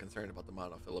a little concerned about the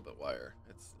monofilament wire.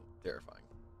 It's terrifying.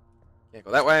 Can't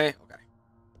go that way. Okay.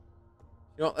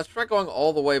 You know what? Let's try going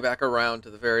all the way back around to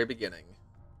the very beginning.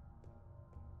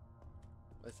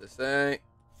 What's this say?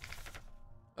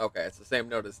 Okay, it's the same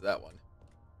note as that one.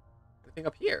 Anything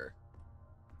up here?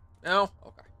 No?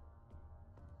 Okay.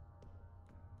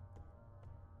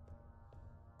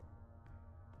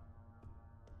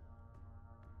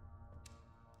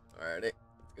 Alrighty.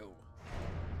 Let's go.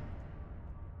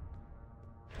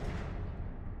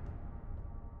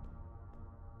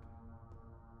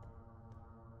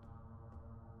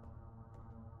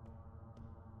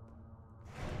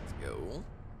 Let's go.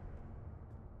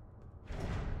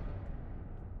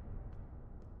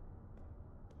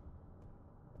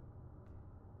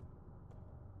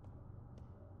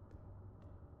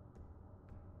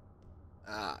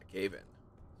 Ah, cave in.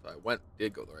 So I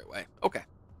did go the right way. Okay.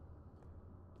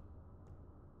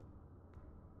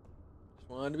 Just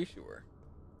wanted to be sure.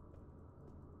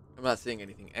 I'm not seeing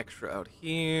anything extra out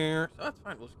here, so that's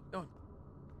fine. We'll just keep going.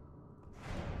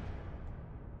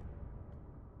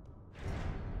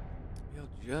 We'll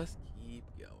just keep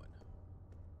going.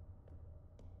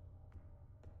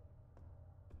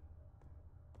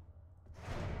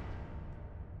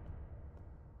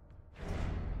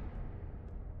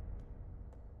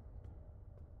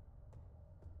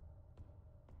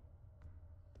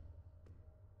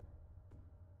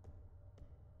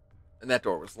 And that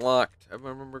door was locked, if I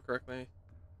remember correctly.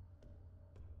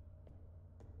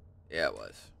 Yeah, it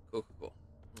was. Cool, cool,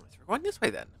 cool. So we're going this way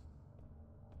then.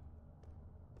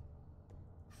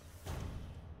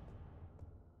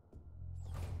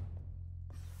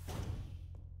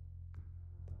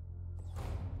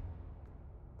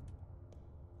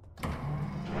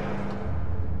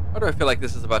 Why do I feel like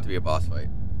this is about to be a boss fight?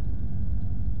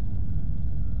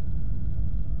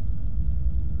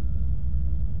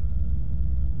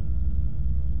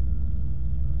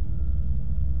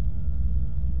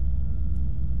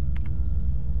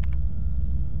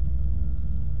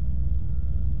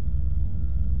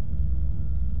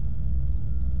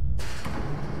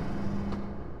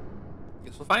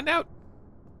 Guess we'll find out.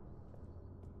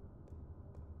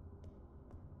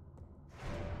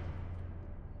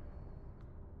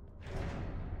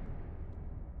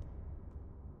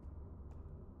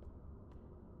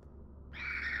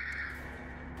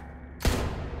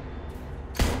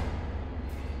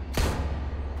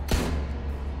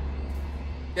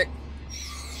 Kick.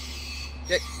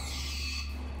 Kick.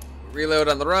 Reload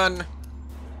on the run.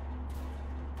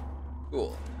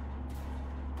 Cool.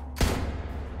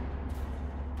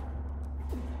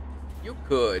 You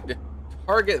could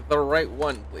target the right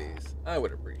one, please. I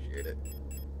would appreciate it.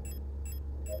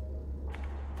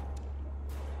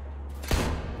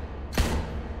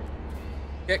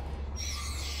 Kick.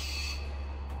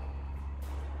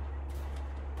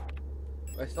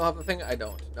 Do I still have the thing? I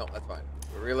don't. No, that's fine.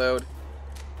 We'll reload.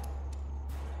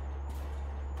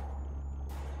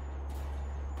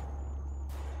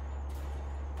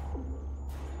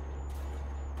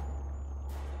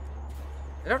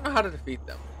 I don't know how to defeat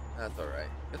them. That's alright.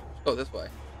 Let's go this way.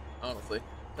 Honestly.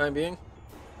 Time being.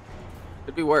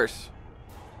 Could be worse.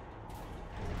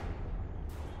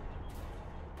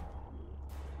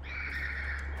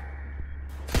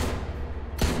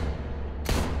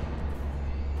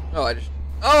 Oh,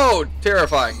 Oh!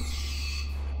 Terrifying.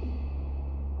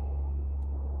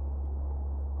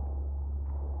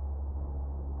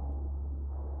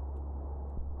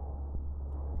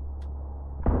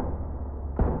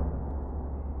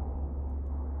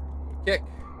 Kick.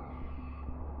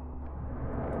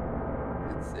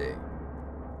 Let's see.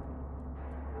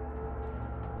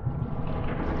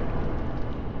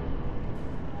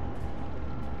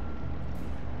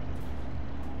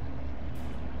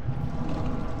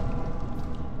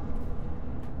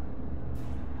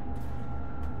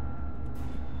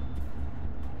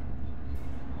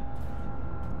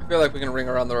 I feel like we can ring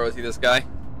around the rosy this guy.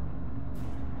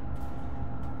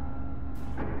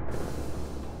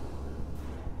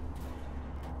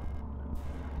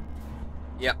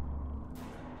 Yep.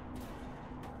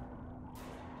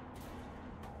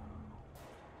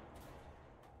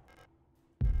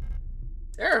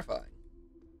 Terrifying.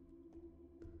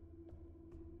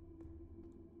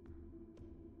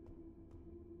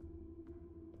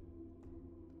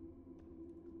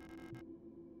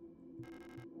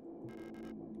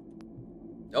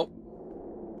 Nope.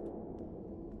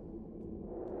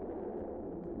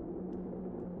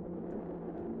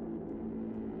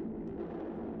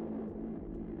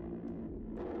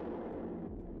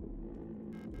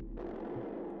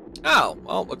 Oh,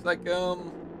 well, looks like I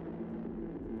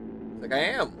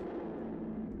am.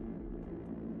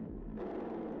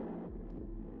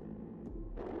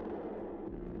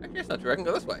 Actually, that's not true. I can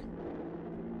go this way.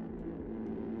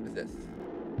 What's this?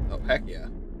 Oh, heck yeah.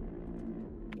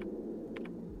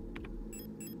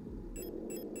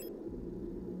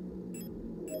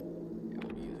 Yeah, I'll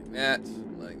be using that.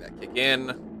 Letting that kick in.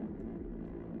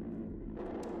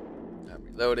 I'm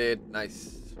reloaded.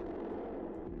 Nice.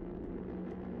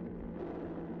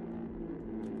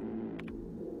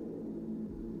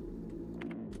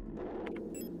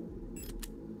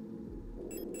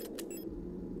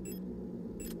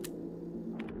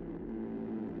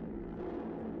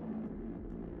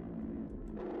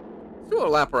 Let's do a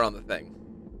lap around the thing.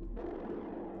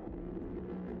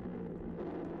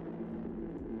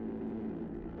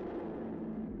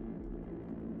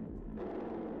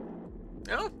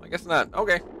 No, I guess not.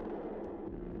 Okay.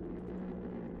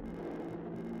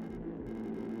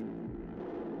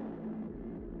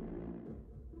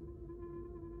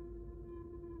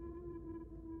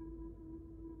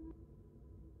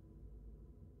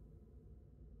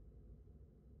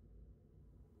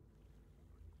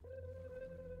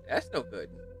 That's no good.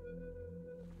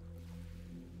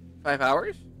 5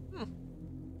 hours? Hmm.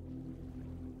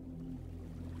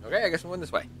 Okay, I guess we'll win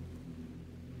this way.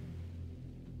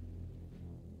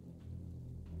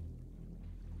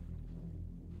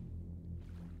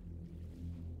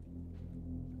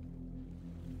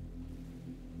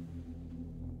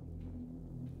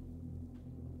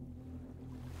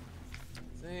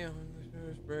 See,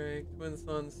 break, twin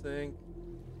sun sink.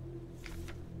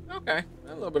 Okay,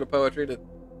 a little bit of poetry to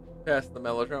pass the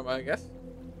melodrama, I guess.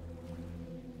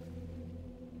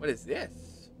 What is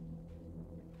this?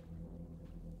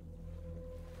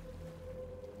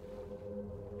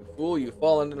 You fool, you've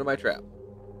fallen into my trap.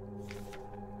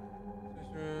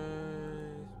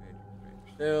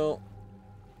 Still.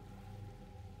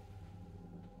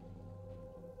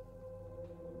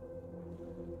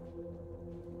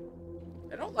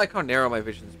 I don't like how narrow my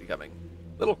vision's becoming.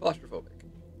 A little claustrophobic.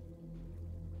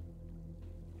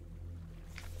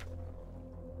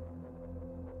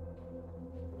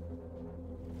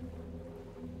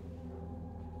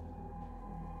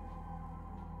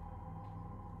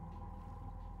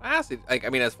 Honestly, like, I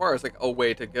mean, as far as like a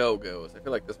way to go goes, I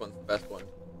feel like this one's the best one.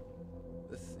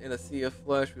 This in a sea of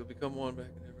flesh, we'll become one back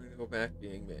and never go back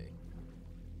being me.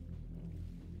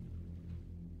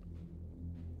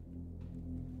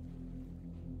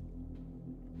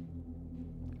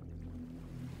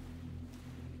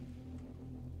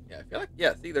 Yeah, I feel like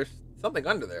see, there's something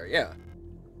under there. Yeah.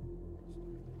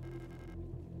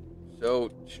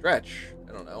 So stretch.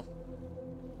 I don't know.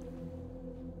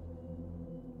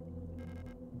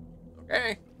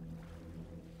 Okay.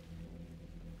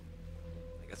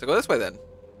 I guess I'll go this way then.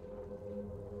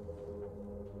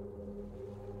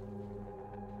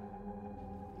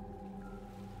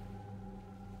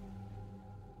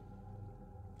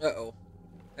 Uh-oh.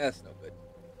 That's no good.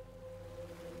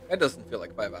 That doesn't feel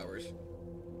like 5 hours.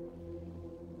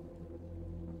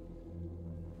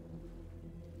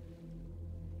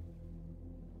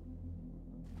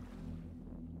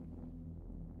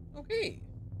 Okay.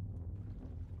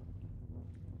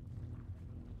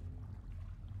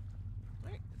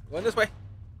 Alright, going this way.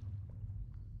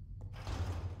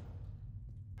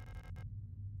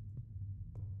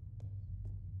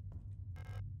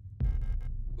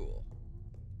 Cool.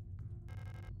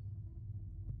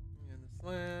 And the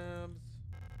slabs.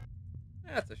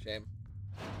 That's a shame.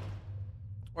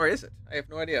 Or is it? I have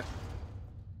no idea.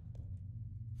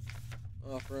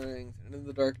 Offerings, and in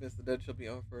the darkness the dead shall be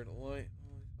offered a light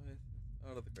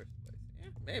out of the cursed place. Yeah,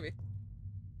 maybe.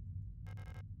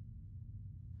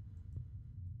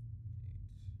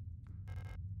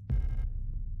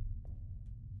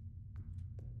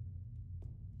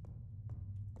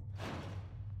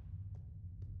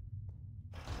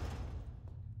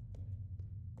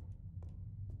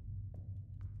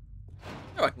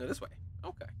 Oh, I can go this way.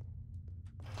 Okay.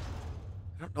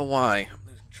 I don't know why. I'm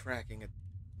losing tracking at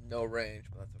no range,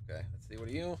 but that's okay. Let's see. What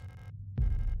are you?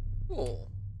 Cool.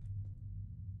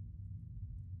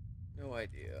 No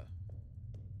idea.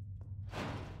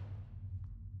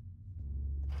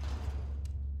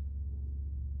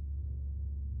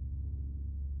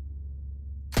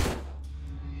 Go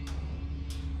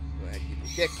ahead, keep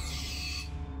your kick.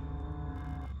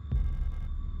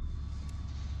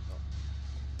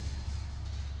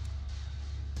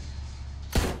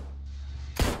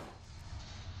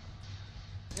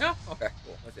 Yeah, okay,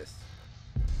 cool. What's this?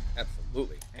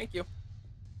 Absolutely. Thank you.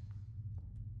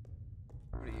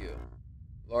 What are you?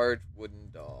 Large wooden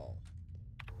doll.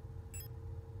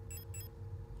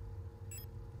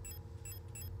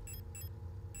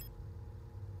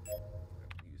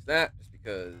 Use that just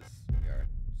because we are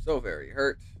so very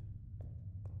hurt.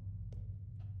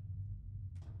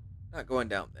 Not going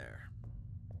down there.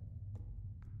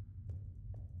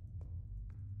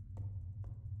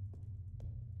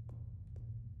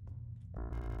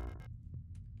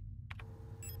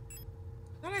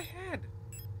 I thought I had.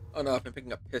 Oh no, I've been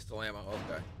picking up pistol ammo.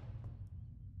 Okay.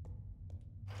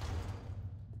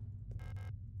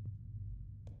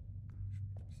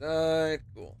 Side.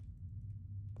 Cool.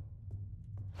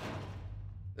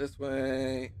 This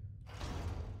way.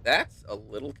 That's a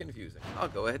little confusing. I'll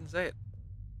go ahead and say it.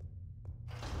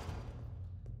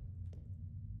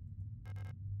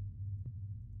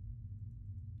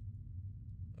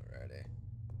 Alrighty.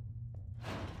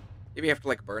 Maybe you have to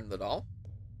like burn the doll?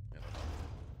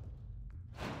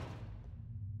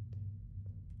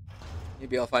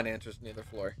 Maybe I'll find answers on the other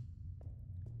floor.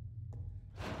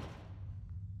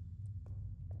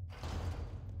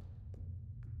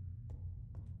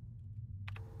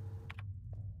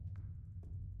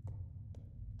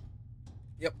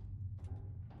 Yep.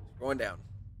 It's going down.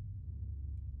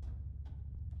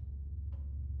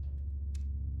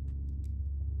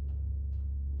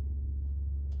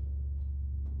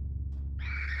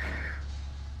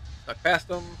 Stuck past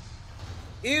them.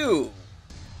 Ew!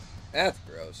 That's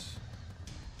gross.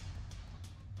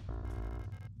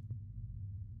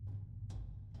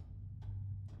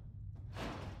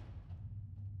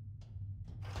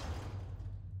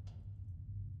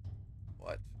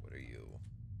 What? What are you?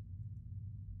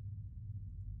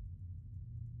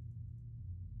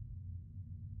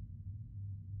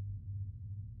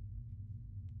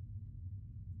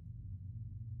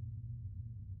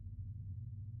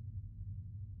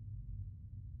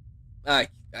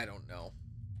 I don't know.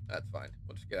 That's fine.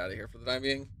 We'll just get out of here for the time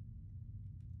being.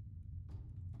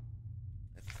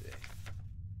 Let's see.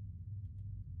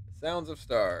 The sounds of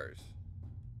stars.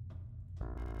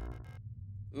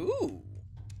 Ooh.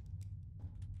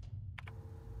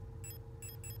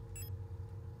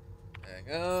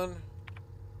 Hang on.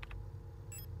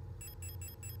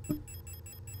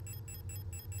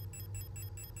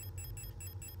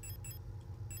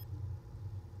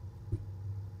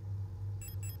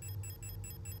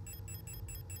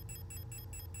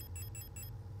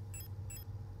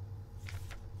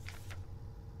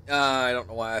 I don't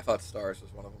know why I thought stars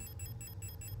was one of them.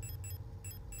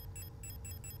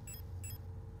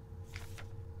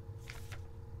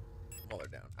 Well, they're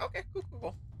down. Okay, cool, cool,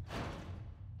 cool.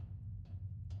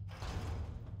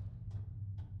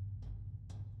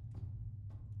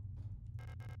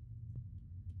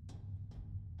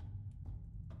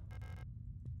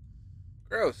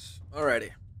 Gross.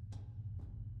 Alrighty.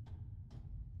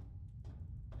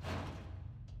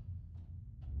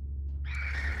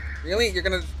 Really? You're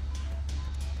gonna...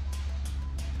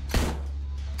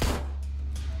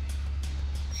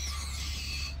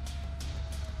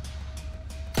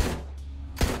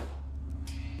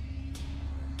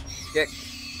 Kick.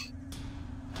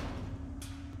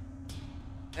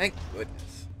 Thank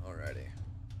goodness. Alrighty.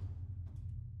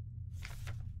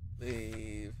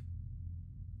 Leave.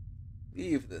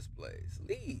 Leave this place.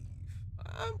 Leave.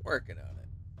 I'm working on it.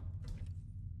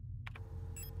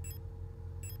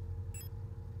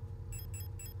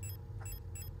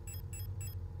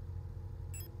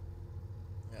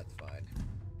 That's fine.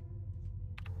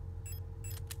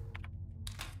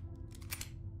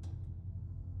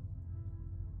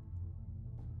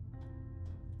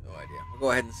 No idea. We'll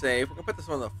go ahead and save. We're gonna put this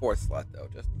one on the 4th slot though,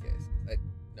 just in case.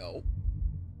 No.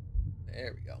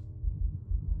 There we go.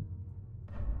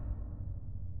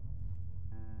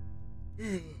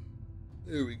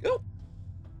 There we go.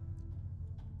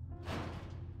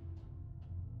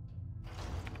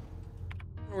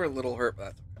 We're a little hurt, but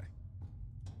that's okay.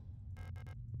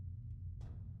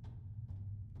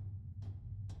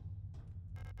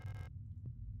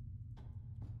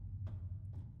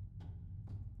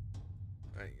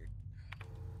 Right here.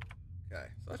 Okay,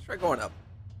 so let's try going up.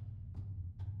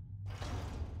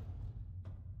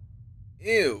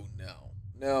 Ew, no.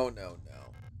 No, no, no.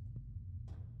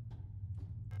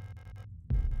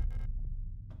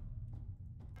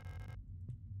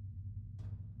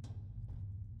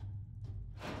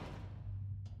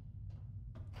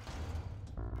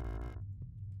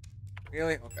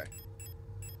 Really? Okay.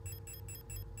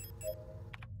 Cool.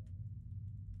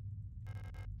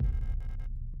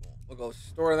 We'll go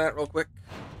store that real quick.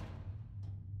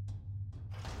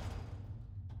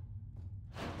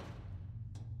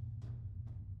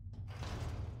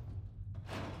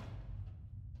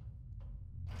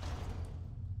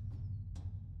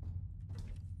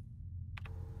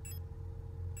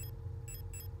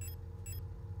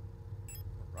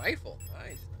 rifle.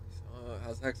 Nice, nice.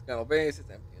 How's the hexagonal base? It's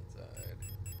empty inside.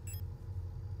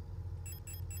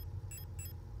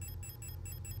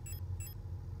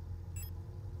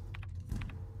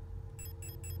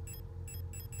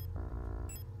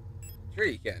 Sure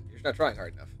you can. You're just not trying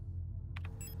hard enough.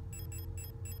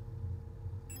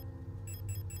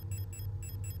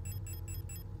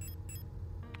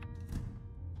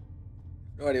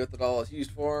 No idea what the doll is used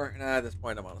for, and at this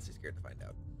point I'm honestly scared to find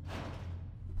out.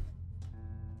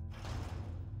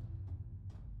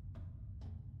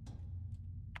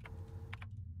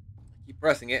 I keep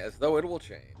pressing it as though it will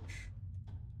change.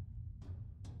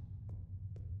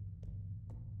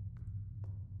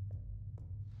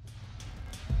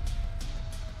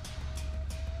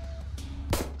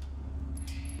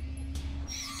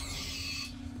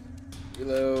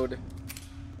 Reload.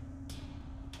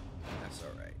 That's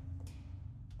alright.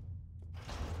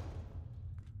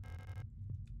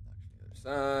 Knock to the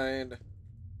other side.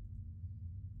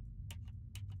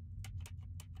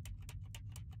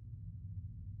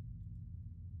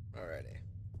 Alrighty.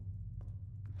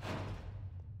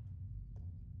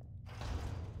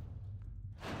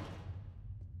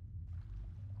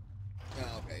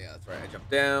 Oh, okay, yeah, that's right. I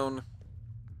jumped down.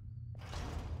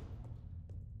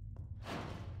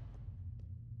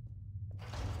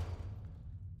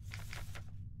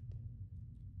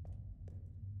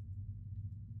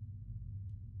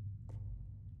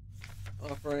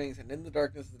 Offerings, and in the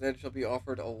darkness the dead shall be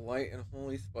offered a light and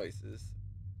holy spices.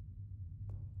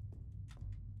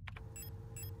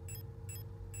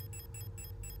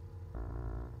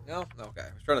 No? Okay.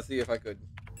 I was trying to see if I could.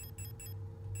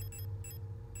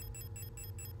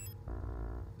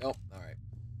 Nope. Alright.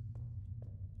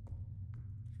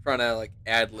 Trying to, like,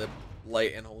 ad-lib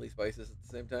light and holy spices at the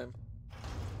same time.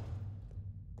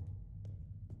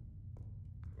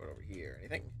 What over here?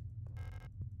 Anything?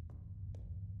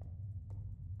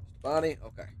 Just a body?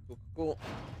 Okay. Cool, cool, cool.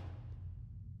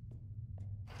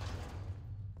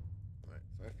 Alright,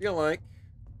 so I feel like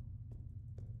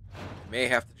I may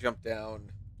have to jump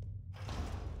down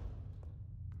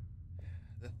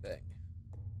the thing.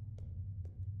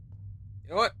 You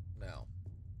know what? No.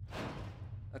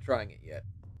 Not trying it yet.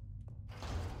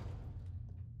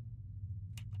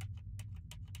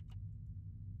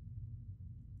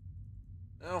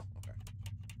 No? Okay.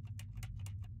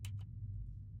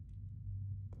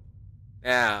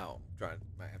 Now, I'm trying.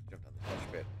 Might have to jump down the flesh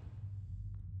bit.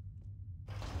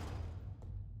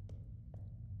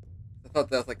 I thought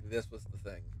that was like this was the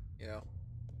thing, you know?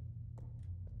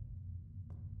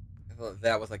 I thought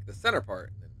that was like the center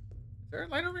part. And then, is there a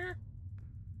light over here?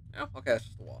 No? Okay, that's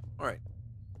just the wall. Alright.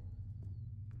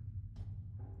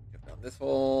 Jump down this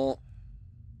hole.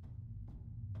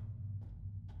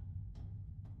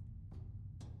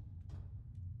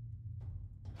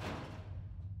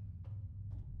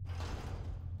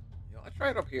 You know, I'll try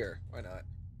it up here. Why not?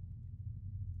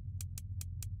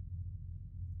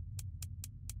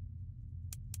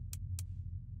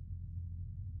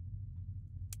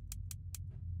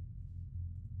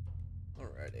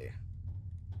 Alrighty.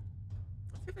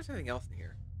 Let's see if there's anything else in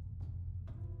here.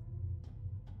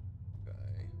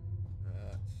 Okay.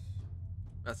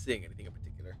 Not seeing anything in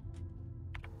particular.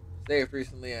 Saved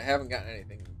recently. I haven't gotten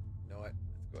anything. You know what?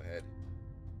 Let's go ahead.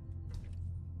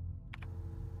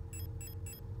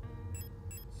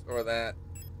 Store that.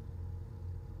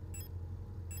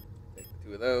 Take the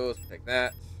 2 of those. Take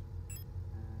that.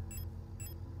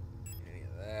 Any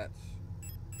of that.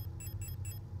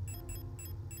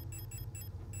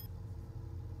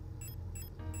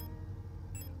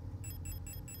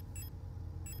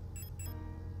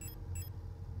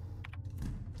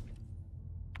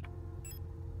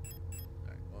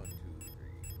 Alright, 1, 2, 3,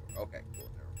 4. Okay, cool.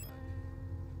 Never mind.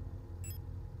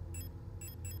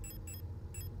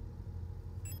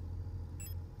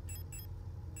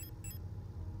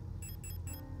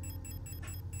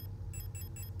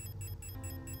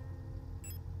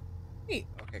 Neat.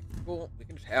 Okay, cool. We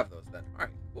can just have those then.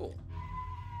 Alright, cool.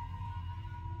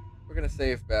 We're going to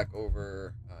save back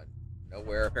over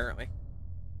nowhere, apparently.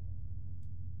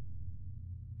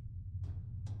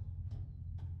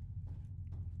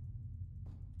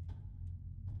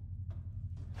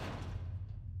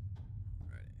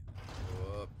 Alright,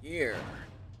 go up here.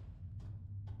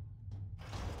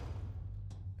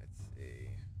 Let's see.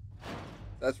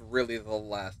 That's really the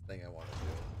last thing I want to do.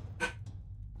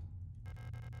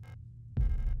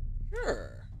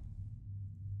 Sure.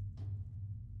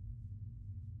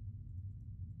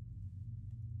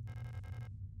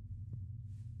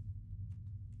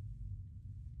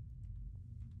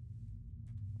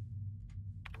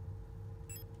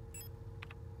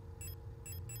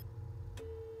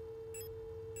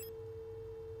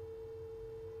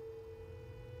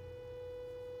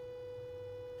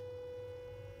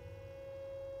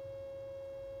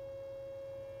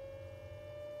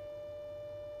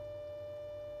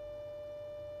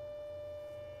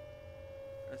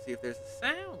 Let's see if there's a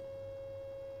sound.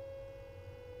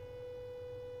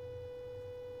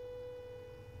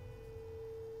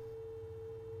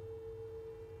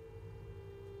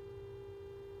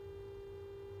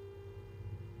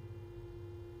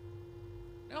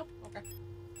 No? Okay.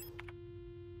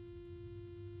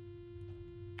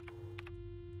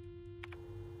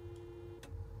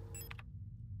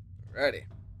 Alrighty.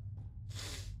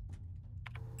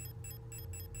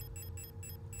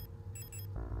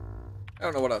 I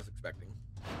don't know what I was expecting.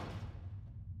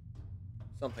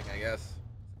 Something, I guess,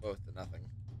 as opposed to nothing.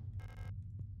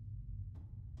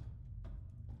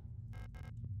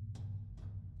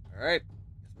 Alright.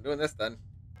 Guess I'm doing this then.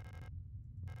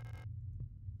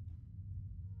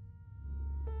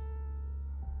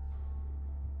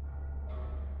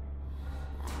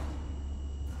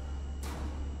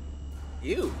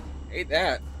 Ew. Hate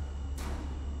that.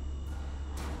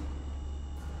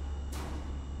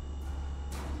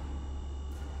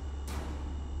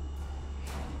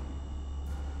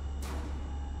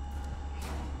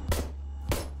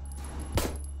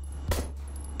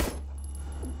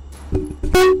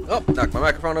 Oh, knocked my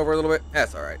microphone over a little bit.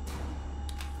 That's alright.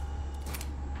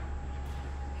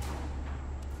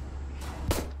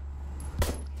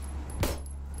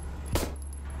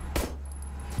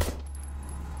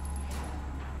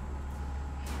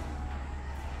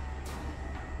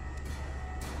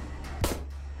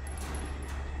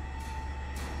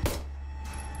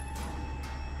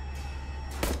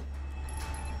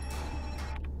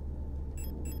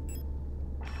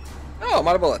 Oh, I'm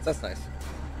out of bullets. That's nice.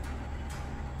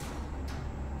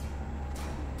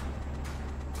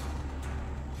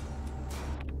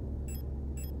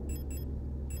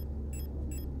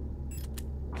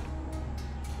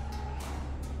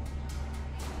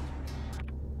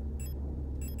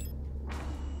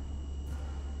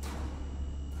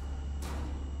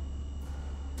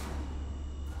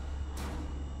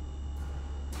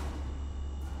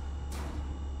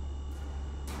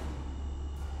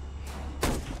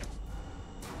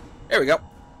 There we go.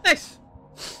 Nice.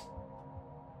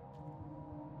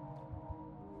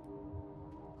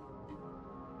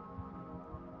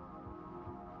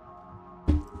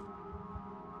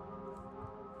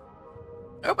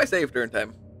 I hope I saved during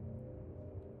time.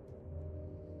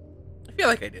 I feel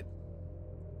like I did.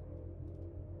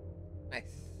 Nice.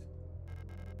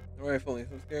 No rifle,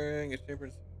 so scaring. It's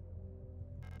chambers.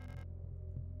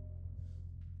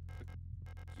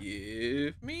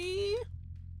 Give me.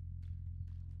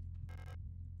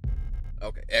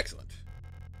 Okay, excellent.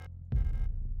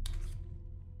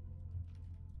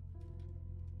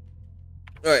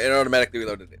 Alright, it automatically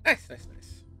reloaded it. Nice, nice,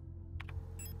 nice.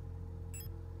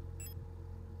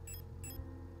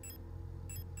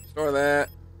 Store that.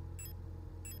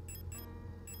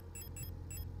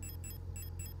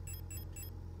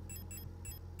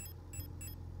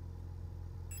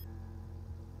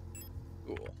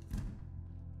 Cool.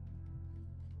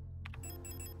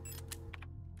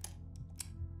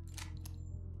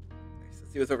 Nice,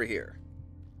 let's see what's over here.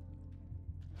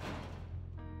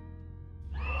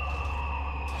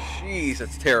 Jeez,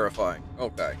 that's terrifying.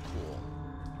 Okay, cool.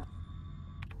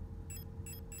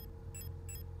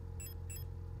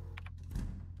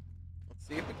 Let's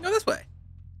see if we can go this way.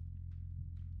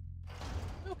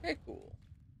 Okay, cool.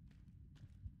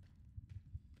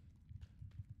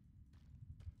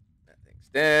 That thing's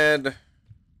dead.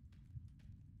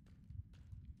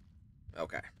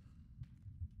 Okay.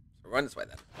 So run this way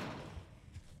then.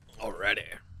 Alrighty.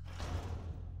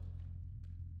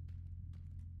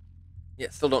 Yeah,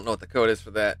 still don't know what the code is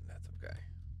for that. That's okay.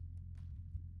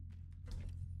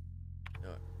 You know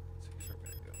what? So here's what we're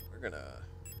gonna do. We're gonna.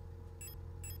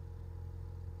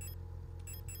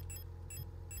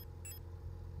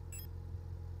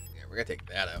 Yeah, we're gonna take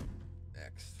that out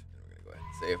next. And we're gonna go ahead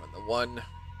and save on the one.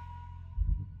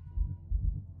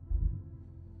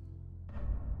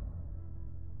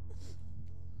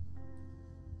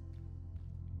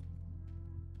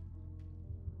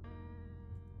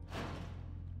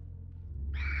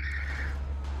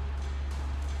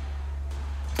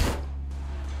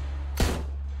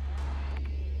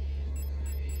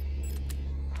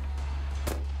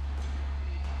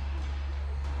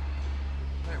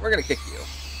 We're gonna kick you.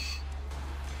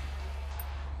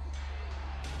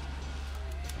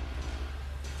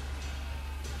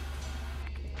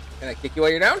 Can I kick you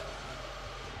while you're down?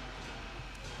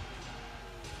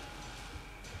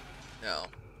 No.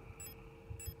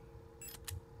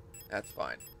 That's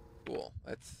fine. Cool.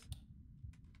 That's.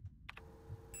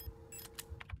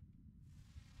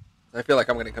 I feel like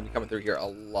I'm gonna be coming through here a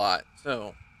lot,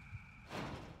 so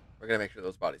we're gonna make sure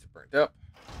those bodies are burnt up.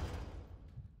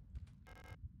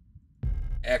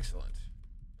 Excellent.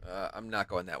 I'm not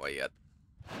going that way yet.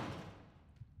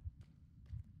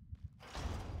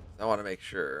 I want to make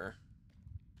sure.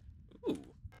 Ooh.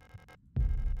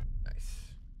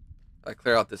 Nice. I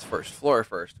clear out this first floor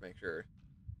first to make sure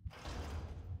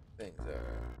things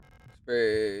are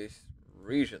space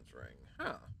regions ring.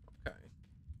 Huh. Okay.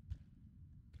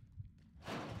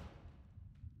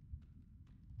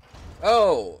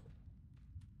 Oh.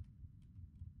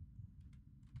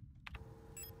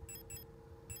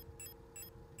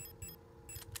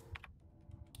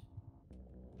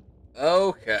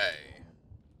 Okay.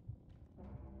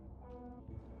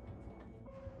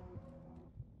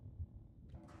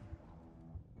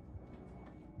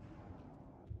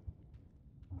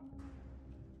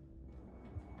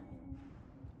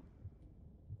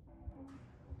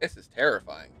 This is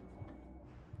terrifying.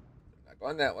 Not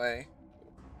going that way.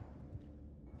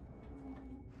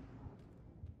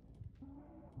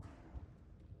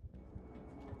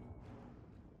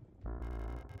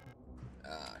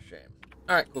 Ah, shame.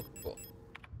 Alright, cool, cool.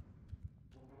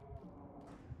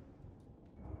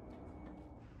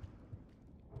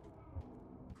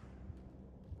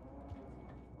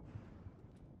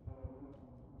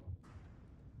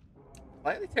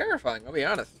 Slightly terrifying, I'll be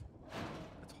honest.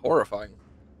 It's horrifying.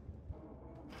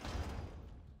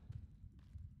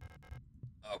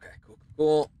 Okay, cool,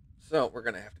 cool. So, we're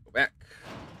gonna have to go back.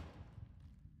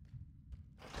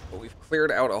 But we've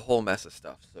cleared out a whole mess of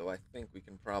stuff, so I think we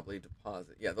can probably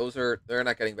deposit. Yeah, they're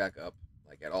not getting back up,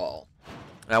 like, at all.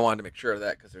 And I wanted to make sure of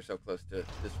that because they're so close to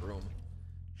this room.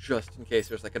 Just in case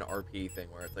there's, like, an RP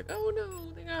thing where it's like, oh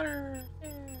no, they got her. Yeah,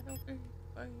 okay,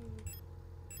 bye.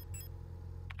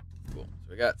 Cool.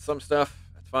 So we got some stuff.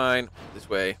 That's fine. This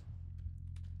way.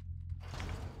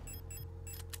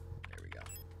 There we go.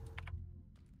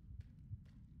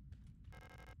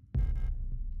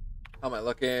 How am I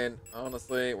looking?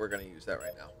 Honestly, we're going to use that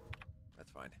right now.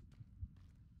 That's fine.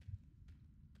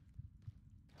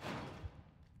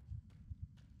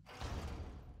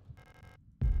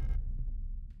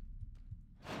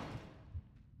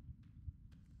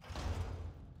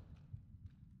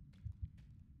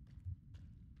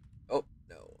 Oh,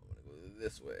 no. I'm going to go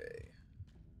this way.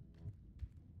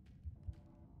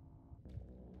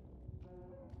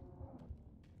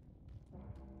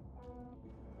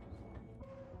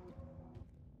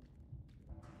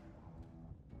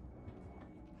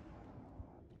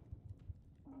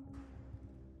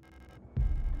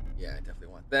 Yeah, I definitely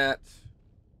want that.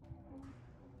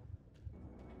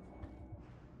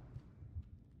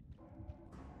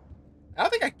 I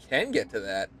don't think I can get to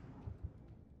that.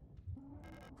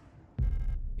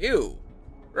 Ew.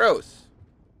 Gross.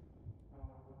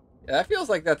 Yeah, that feels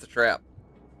like that's a trap.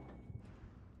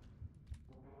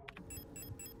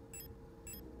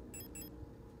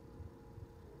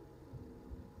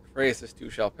 Phrase this too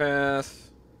shall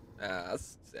pass. Ah,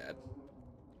 that's sad.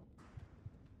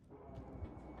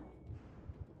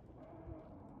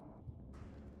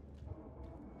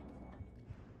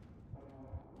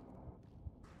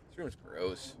 This room's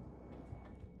gross.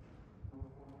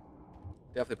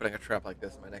 Definitely putting a trap like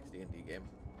this in my next D&D game.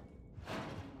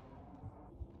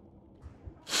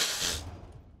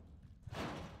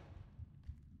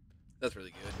 That's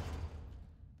really good.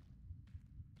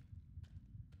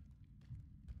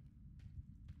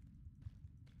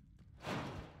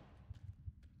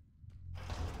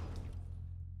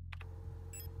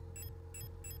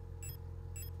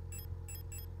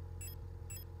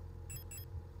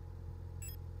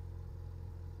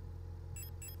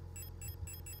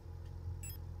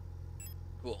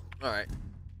 Cool. Alright.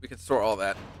 We can store all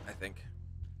that, I think.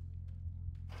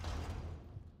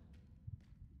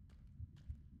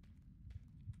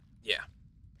 Yeah.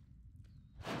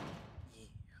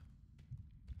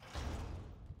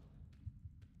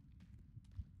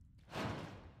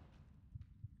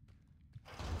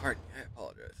 Pardon me, I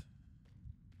apologize.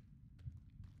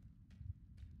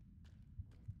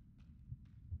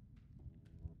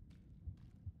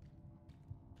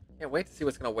 Can't wait to see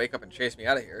what's gonna wake up and chase me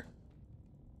out of here.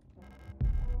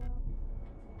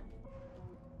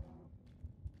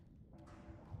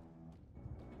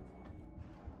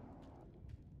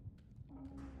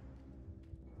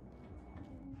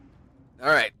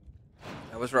 Alright.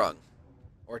 I was wrong.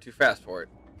 Or too fast for it.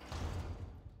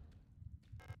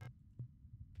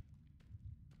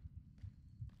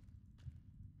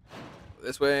 Go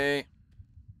this way.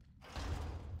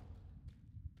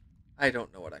 I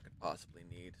don't know what I could possibly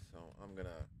need, so I'm gonna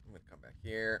come back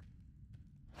here.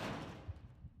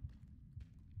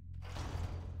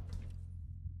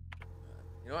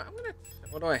 You know what?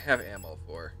 What do I have ammo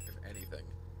for, if anything?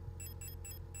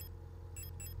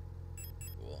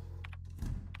 Cool.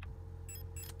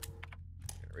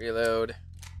 Get Reload.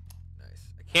 Nice.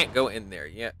 I can't go in there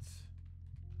yet.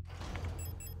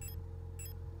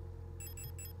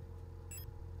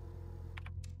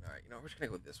 Alright, we're just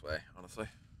gonna go this way, honestly.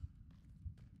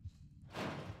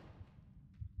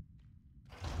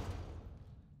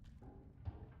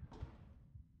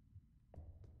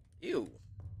 Ew.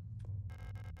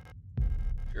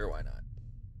 Sure, why not?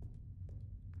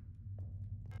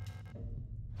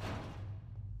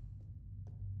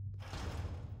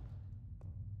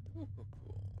 Cool, cool,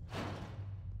 cool.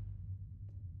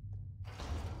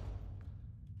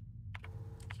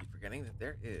 Keep forgetting that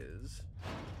there is...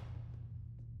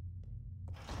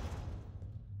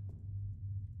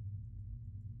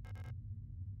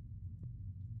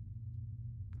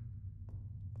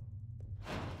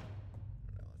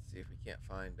 Let's see if we can't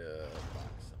find a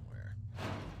box somewhere.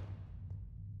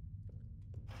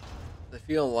 I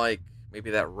feel like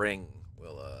maybe that ring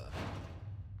will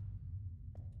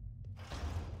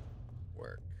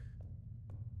work.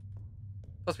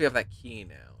 Plus we have that key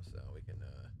now, so we can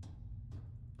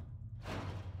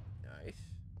nice.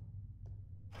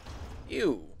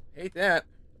 Ew, hate that.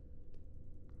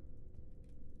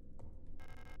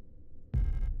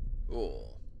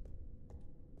 Cool.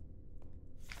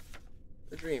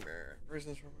 The dreamer.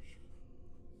 Prisons from which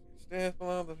stands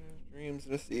below the dreams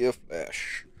in a sea of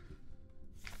flesh.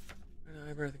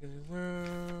 I breath in the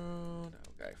world.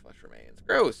 Okay, flesh remains.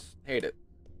 Gross. Hate it.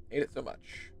 Hate it so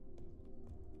much.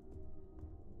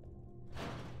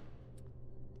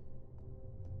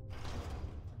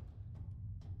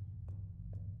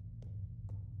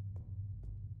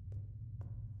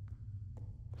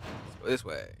 Let's go this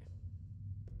way.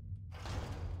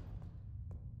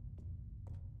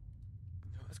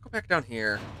 Let's go back down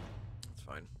here. That's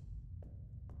fine.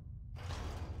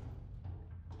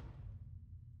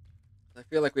 I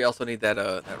feel like we also need that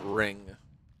that ring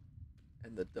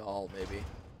and the doll, maybe.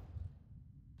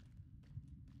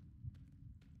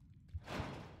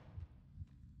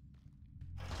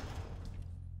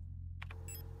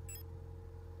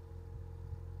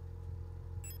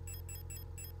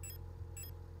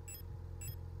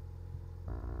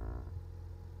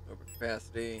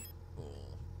 Overcapacity.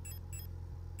 Cool.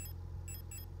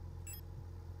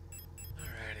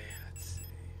 Alrighty, let's see.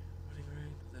 Running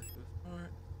ring, possessed with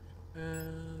part.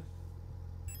 Pass.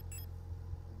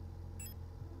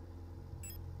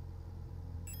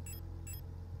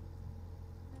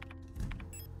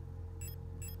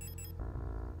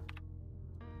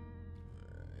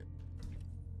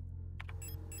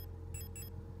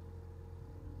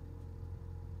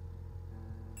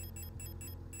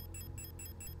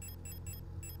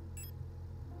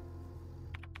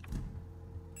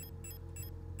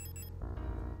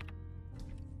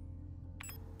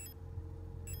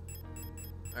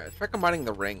 Alright, let's try combining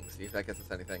the rings, see if that gets us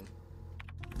anything.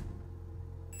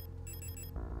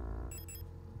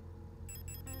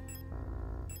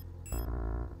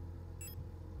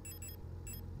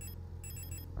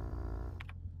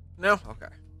 No? Okay.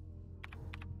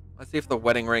 Let's see if the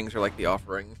wedding rings are like the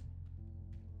offering.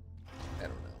 I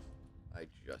don't know. I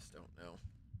just don't know.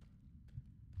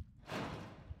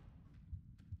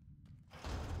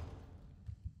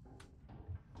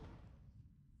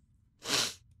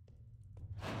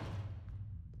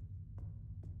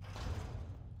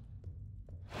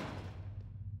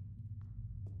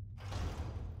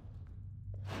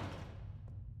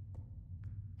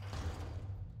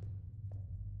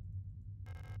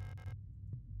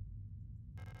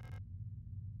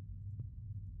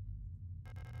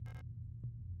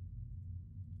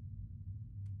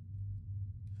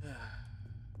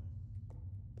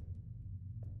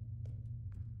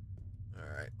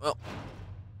 Alright, well.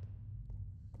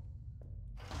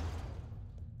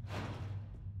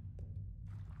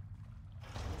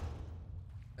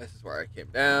 This is where I came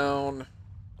down.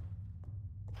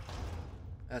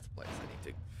 That's a place I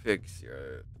need to fix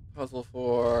your puzzle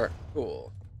for.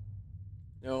 Cool.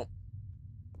 Nope.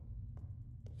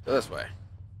 Let's go this way.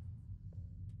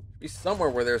 Should be somewhere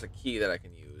where there's a key that I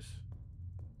can use.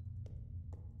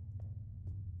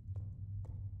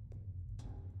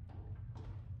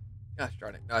 Gosh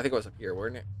darn it. No, I think it was up here,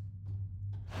 wasn't it?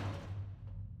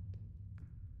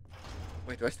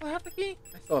 Wait, do I still have the key?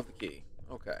 I still have the key.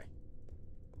 Okay.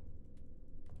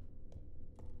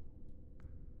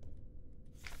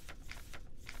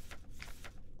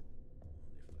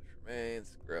 Flesh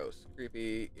remains. Gross.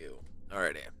 Creepy. Ew.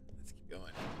 Alrighty. Let's keep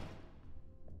going.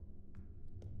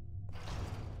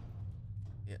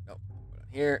 Yeah, nope. Put it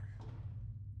on here.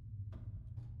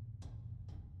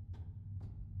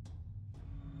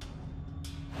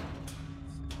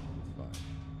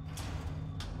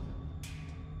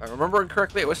 I remember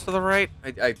correctly, it was to the right.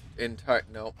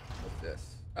 No. What's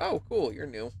this? Oh, cool. You're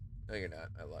new. No, you're not.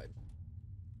 I lied.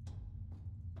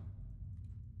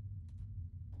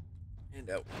 And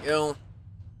out we go.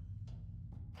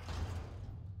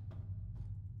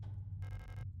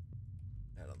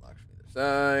 That unlocks from either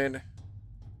side.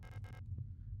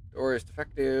 Door is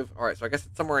defective. Alright, so I guess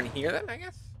it's somewhere in here then, I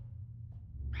guess?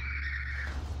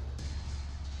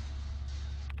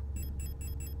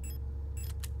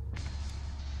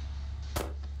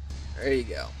 There you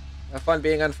go. Have fun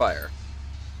being on fire.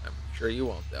 I'm sure you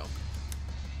won't, though.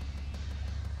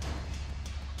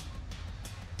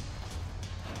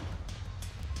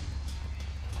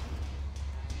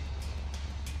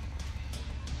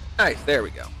 Nice, there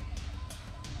we go.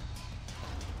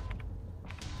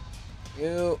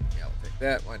 You. Yeah, we'll take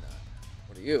that. Why not?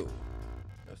 What are you?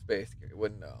 No space to carry.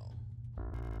 Wouldn't know.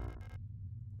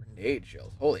 Grenade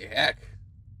shells. Holy heck.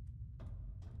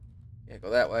 Can't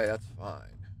go that way. That's fine.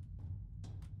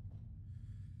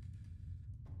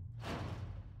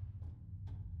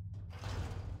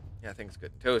 Yeah, things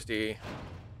good and toasty.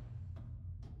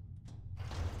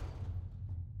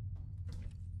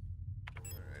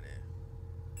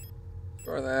 Alrighty.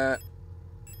 Store that.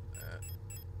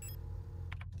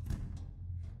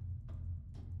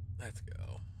 Let's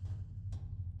go.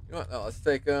 You know what? No, let's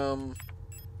take Cool.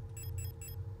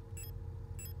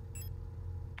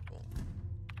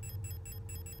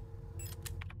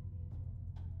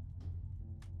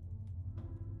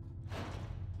 I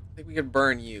think we could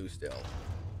burn you still.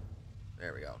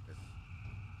 There we go.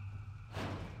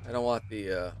 I don't want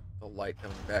the light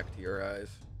coming back to your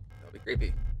eyes. That'll be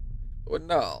creepy. The wooden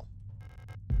doll.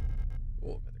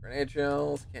 Cool. Got the grenade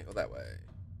shells. Can't go that way.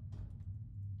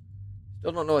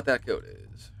 Still don't know what that code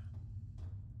is.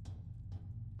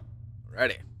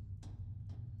 Alrighty.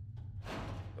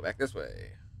 Go back this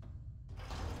way.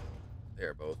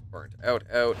 They're both burnt out.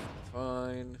 That's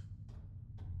fine.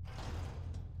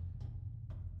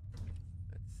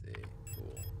 Let's see.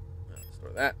 Cool. I'll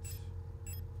store that.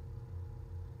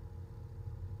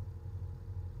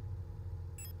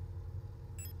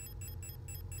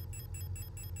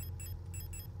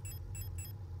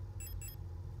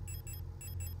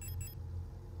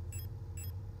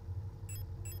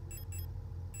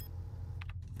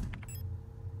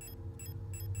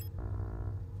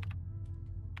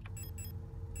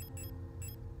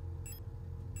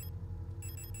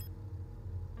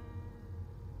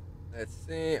 Let's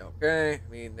see. Okay.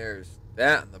 I mean, there's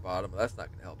that on the bottom, but that's not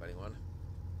going to help anyone.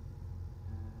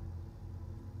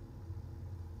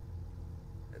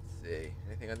 Let's see.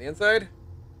 Anything on the inside?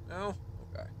 No?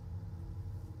 Okay.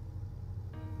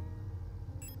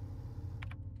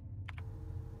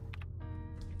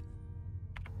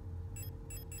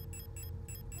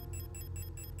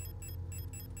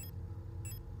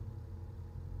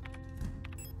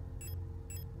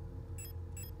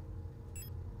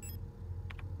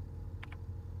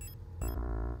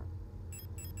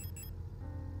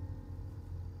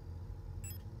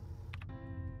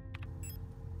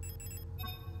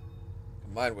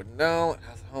 Mine would know. It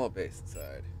has a hollow base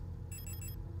inside.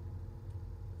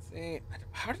 Let's see.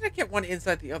 How did I get one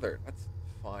inside the other? That's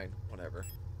fine. Whatever.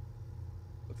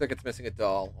 Looks like it's missing a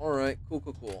doll. Alright.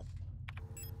 Cool.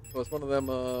 So it's one of them,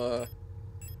 what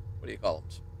do you call them?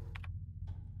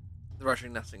 The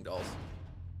Russian nesting dolls.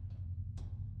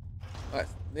 Alright.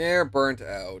 They're burnt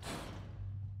out.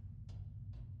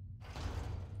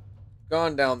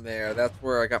 Gone down there. That's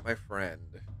where I got my friend.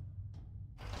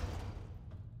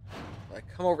 I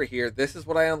come over here. This is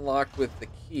what I unlocked with the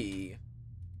key.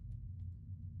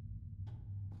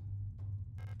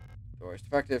 Door is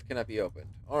defective. Cannot be opened.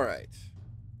 Alright.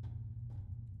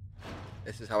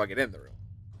 This is how I get in the room.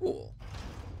 Cool.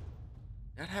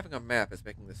 Not having a map is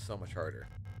making this so much harder.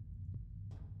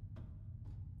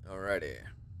 Alrighty.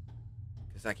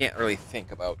 Because I can't really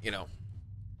think about, you know.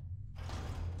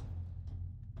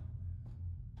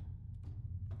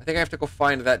 I think I have to go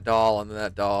find that doll, and then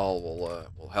that doll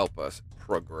will help us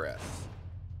progress.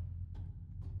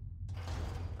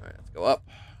 Alright, let's go up.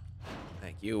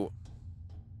 Thank you.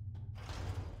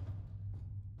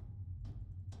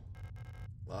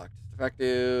 Locked is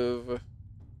defective.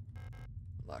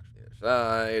 Locked from the other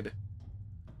side.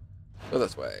 Go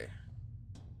this way.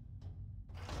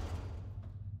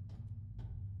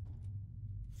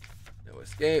 No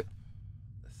escape.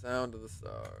 The sound of the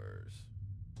stars.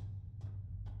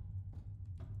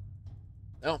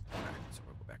 No. Okay, so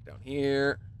we'll go back down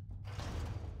here.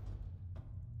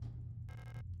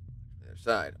 The other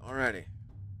side. Alrighty.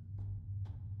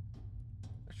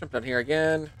 Let's jump down here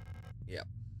again. Yep.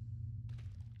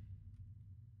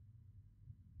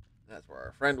 That's where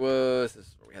our friend was. This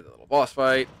is where we had the little boss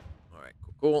fight. Alright,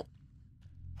 cool, cool.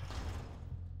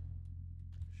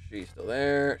 She's still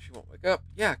there. She won't wake up.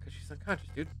 Yeah, because she's unconscious,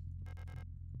 dude.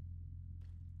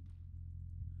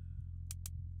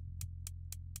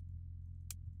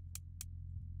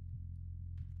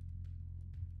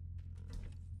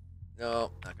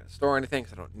 No, not going to store anything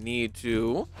because I don't need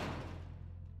to.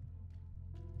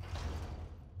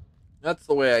 That's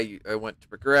the way I went to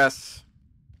progress.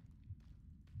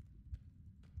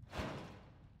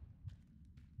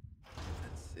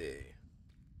 Let's see.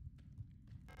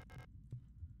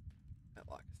 That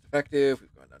lock is defective.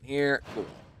 We've gone down here. Cool.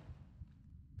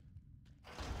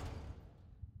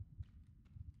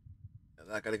 I'm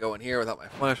not going to go in here without my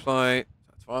flashlight. So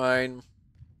that's fine.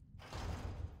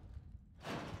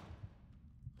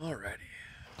 Alrighty.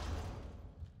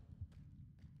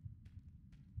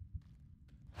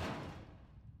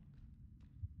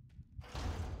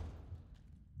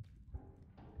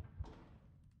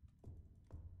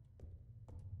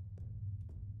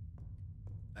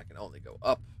 I can only go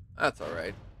up. That's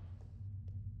alright.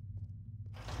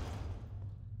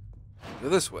 Go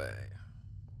this way.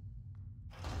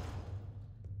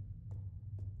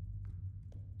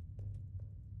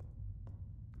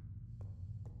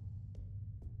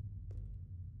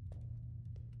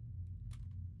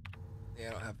 Yeah,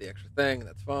 I don't have the extra thing.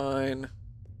 That's fine.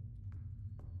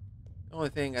 The only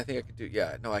thing I think I could do...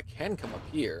 Yeah, no, I can come up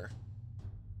here.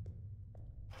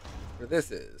 Where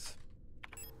this is.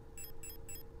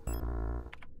 Alrighty.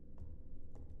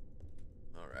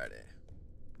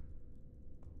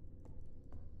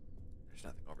 There's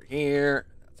nothing over here.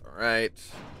 That's alright.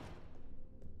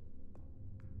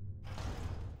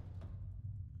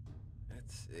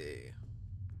 Let's see.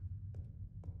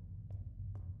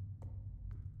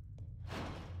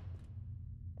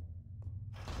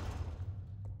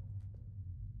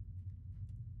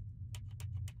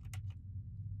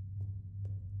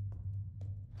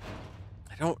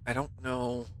 I don't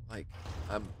know. Like,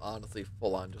 I'm honestly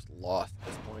full on just lost at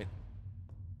this point.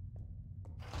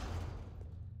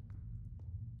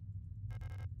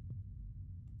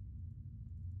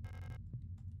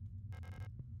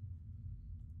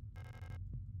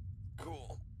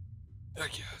 Cool. I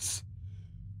guess.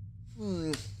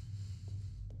 Alrighty.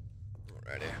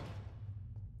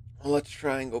 Well, let's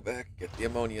try and go back and get the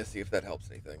ammonia, see if that helps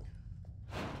anything.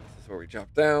 This is where we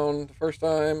jumped down the first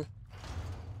time.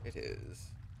 It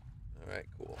is. Alright,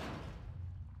 cool.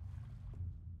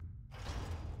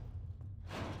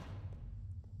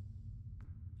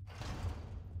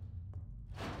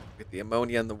 Get the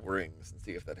ammonia and the rings and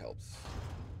see if that helps.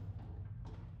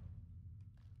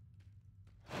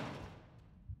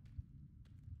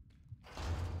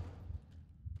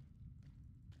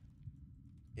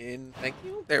 Thank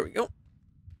you. There we go.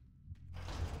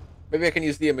 Maybe I can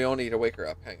use the ammonia to wake her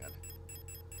up. Hang on.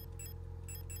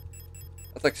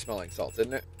 That's like smelling salts,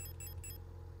 isn't it?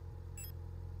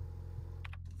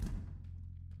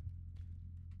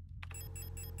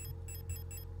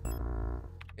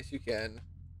 Yes, you can.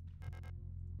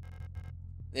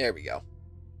 There we go.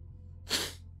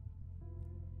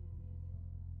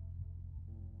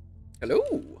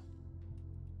 Hello.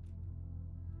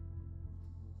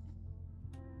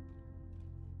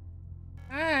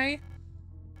 Hi.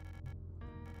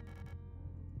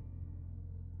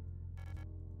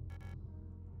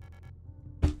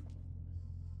 Cool.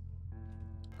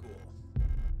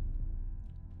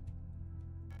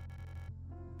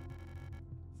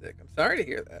 Sick. I'm sorry to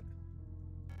hear that.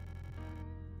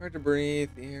 Hard to breathe.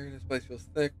 The air in this place feels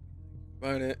thick.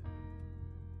 About it.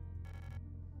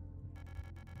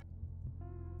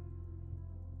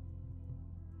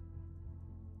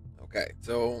 Okay,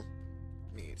 so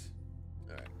neat.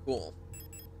 Alright, cool.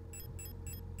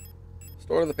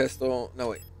 Store the pistol. No,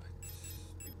 wait.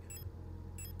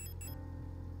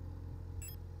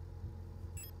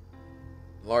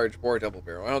 Large bore double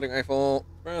barrel welding rifle.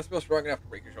 Still strong enough to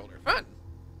break your shoulder. Fun!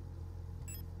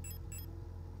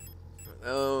 Store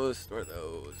those. Store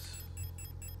those.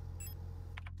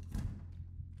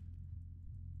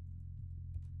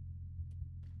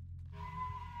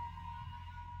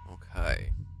 Okay.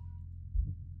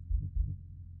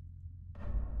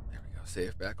 There we go.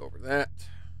 Save back over that.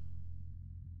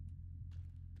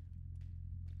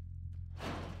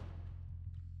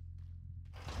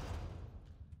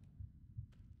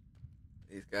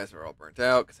 These guys are all burnt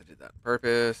out because I did that on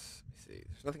purpose. Let me see.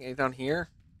 There's nothing down here.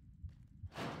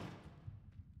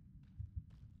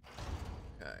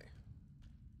 Okay.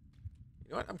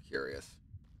 You know what? I'm curious.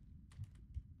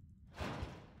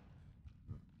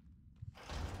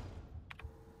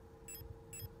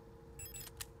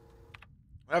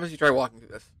 What happens if you try walking through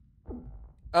this?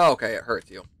 Oh, okay, it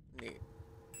hurts you. Neat.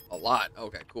 A lot.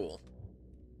 Okay, cool.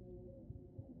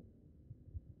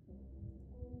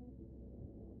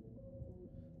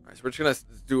 Alright, so we're just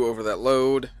gonna do over that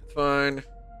load. It's fine.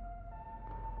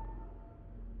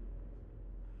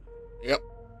 Yep.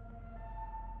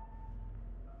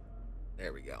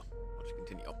 There we go. Let's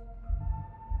continue.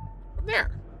 From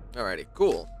there. Alrighty,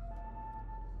 cool.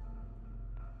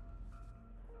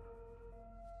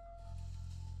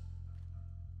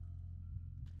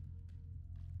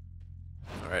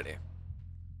 Alrighty.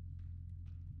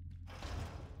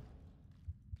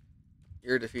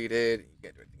 You're defeated. You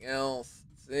can't do anything else.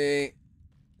 Let's see.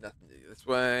 Nothing to do this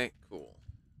way. Cool.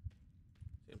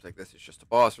 Seems like this is just a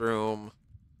boss room.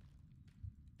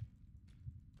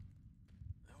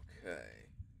 Okay.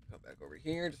 Come back over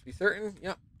here. Just be certain.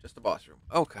 Yep. Just a boss room.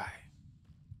 Okay.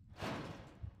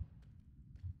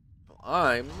 Well,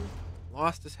 I'm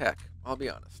lost as heck. I'll be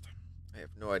honest. I have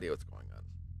no idea what's going on.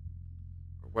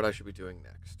 Or what I should be doing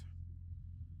next.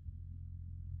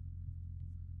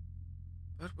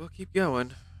 But we'll keep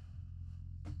going.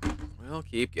 We'll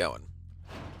keep going.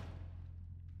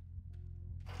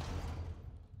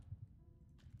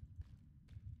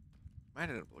 Might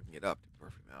end up looking it up, to be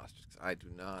perfectly honest, just because I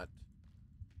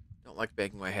don't like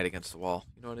banging my head against the wall.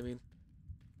 You know what I mean?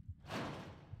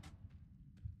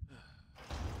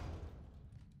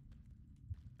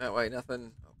 That way,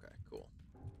 nothing. Okay, cool.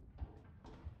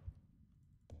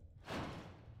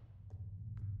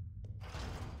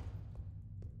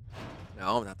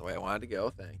 No, not the way I wanted to go.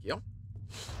 Thank you.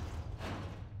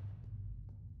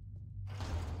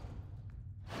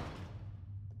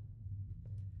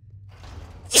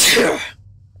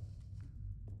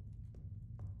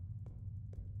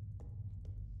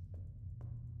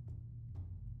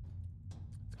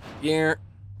 Here.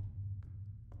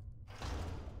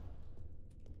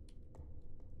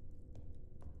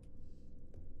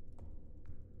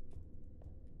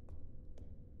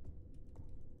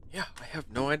 Yeah, I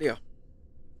have no idea.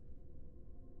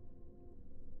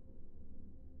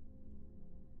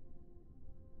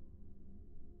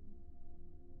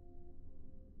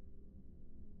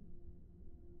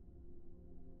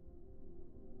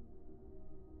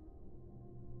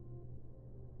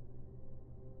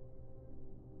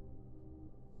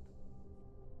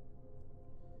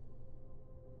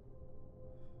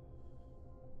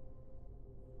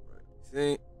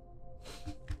 See?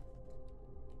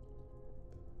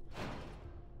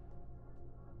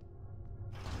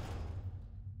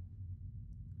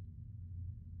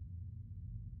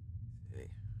 See.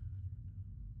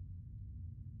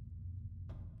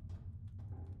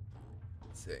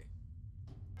 Let's see.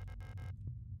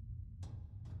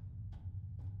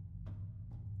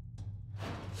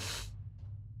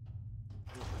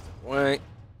 Wait.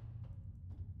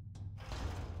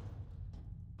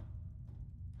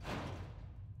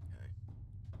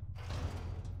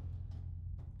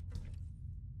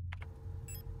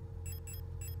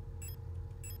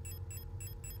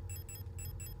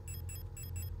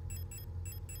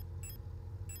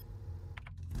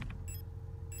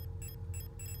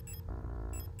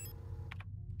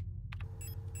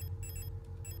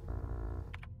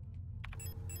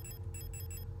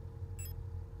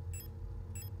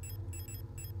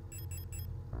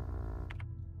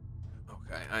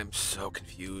 Okay, I'm so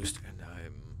confused and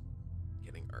I'm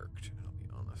getting irked, and I'll be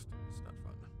honest. It's not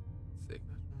fun. Let's see.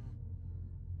 Let's see.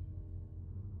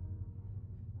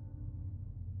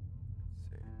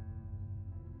 Let's see.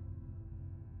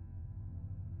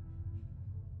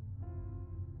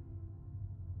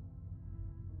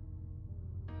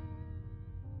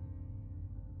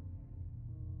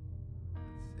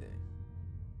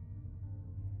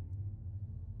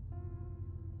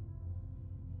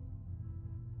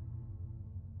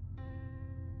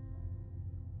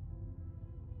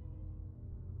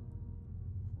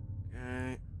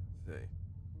 Okay. Let's see.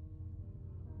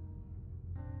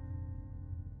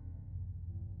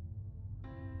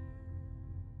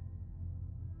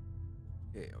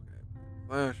 Okay, okay.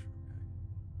 Flash.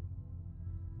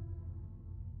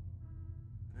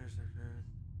 Okay.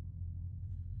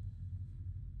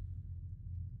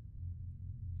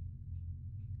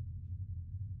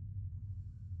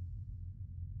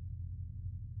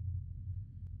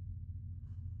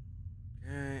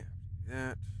 Okay,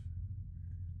 that.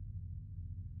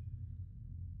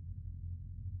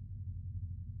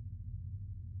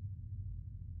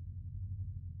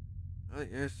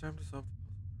 Yeah, it's time to solve the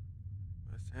puzzle.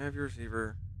 Must have your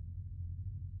receiver.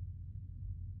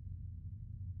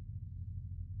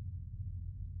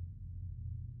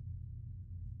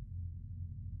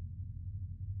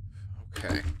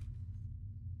 Okay.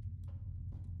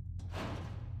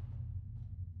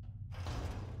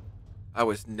 I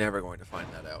was never going to find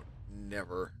that out.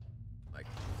 Never. Like,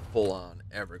 full on,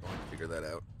 ever going to figure that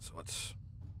out. So let's...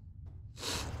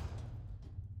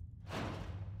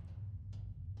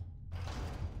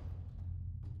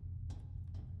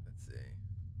 Let's see.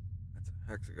 That's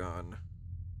a hexagon.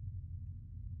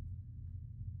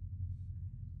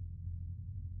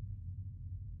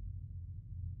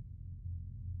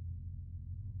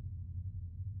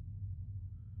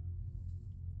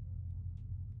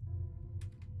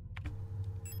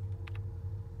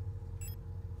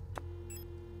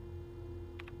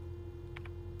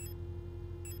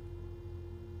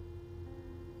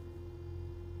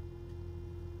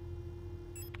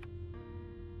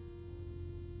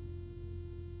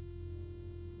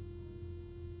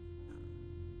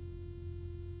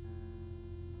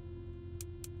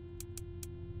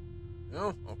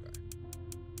 No? Okay.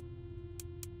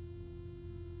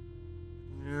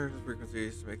 Here's the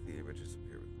frequencies to make the images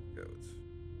appear with the codes.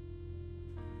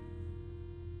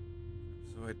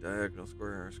 Trapezoid, diagonal,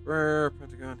 square,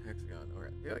 pentagon, hexagon.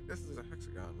 Alright, I feel like this is a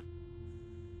hexagon.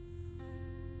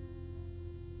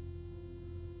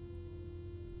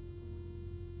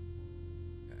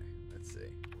 Okay, let's see.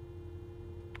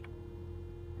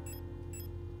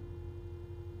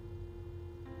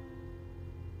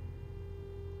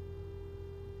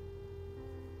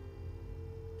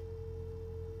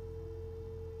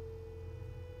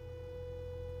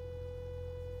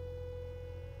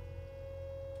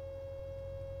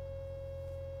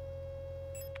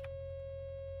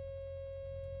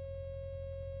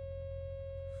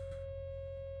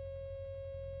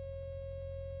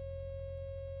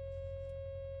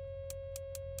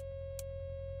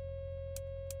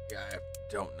 Yeah, I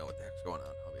don't know what the heck's going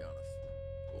on, I'll be honest.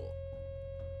 Cool.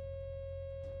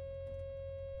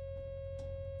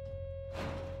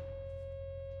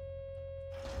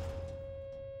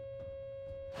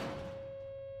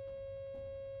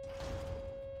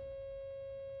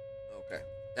 Okay.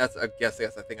 That's, I guess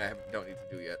that's the thing I don't need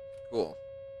to do yet. Cool.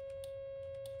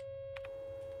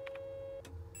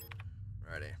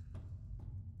 Righty.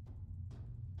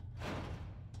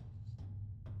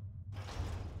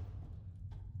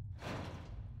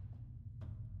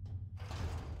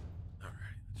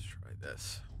 Alright, let's try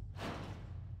this.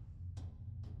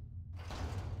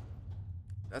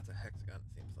 That's a hexagon, it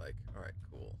seems like. Alright,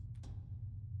 cool.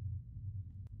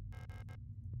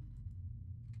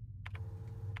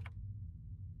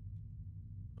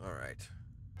 Alright.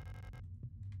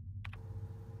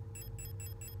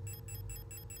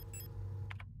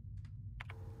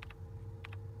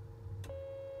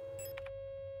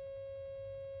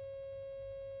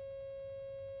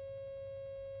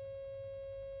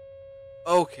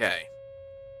 Okay.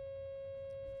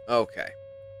 Okay.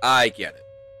 I get it.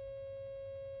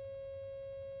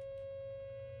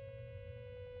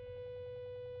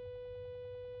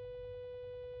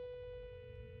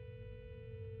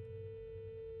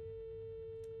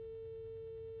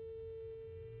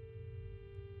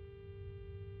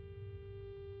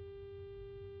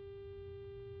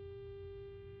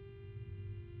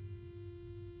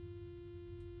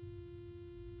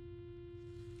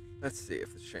 Let's see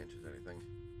if this changes anything.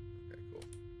 Okay, cool.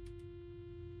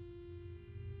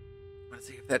 Let's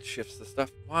see if that shifts the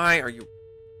stuff. Why are you...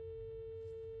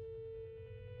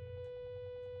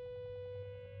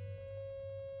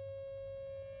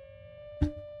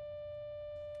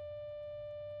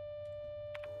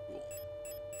 Cool.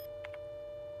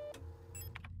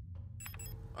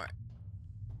 Alright.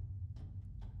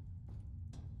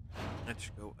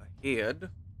 Let's go ahead.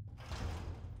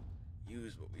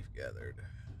 Use what we've gathered.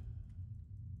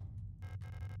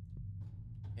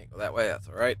 Can't go that way, that's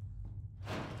alright.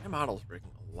 My model's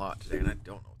breaking a lot today, and I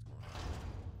don't know what's going on.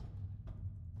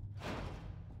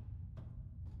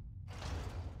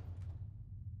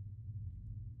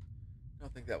 I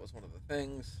don't think that was one of the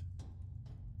things.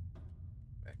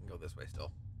 I can go this way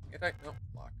still. Can't I? Nope,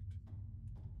 locked.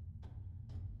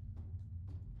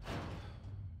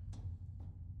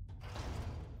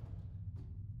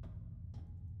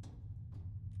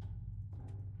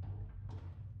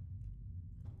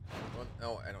 Well,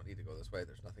 no, I don't need to go this way.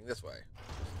 There's nothing this way.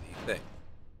 Just the thing.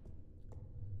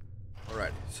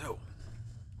 Alright, so.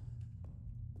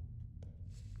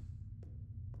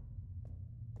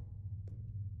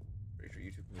 Pretty sure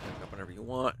YouTube can pick up whenever you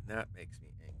want, and that makes me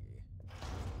angry.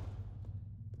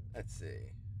 Let's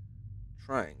see.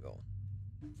 Triangle.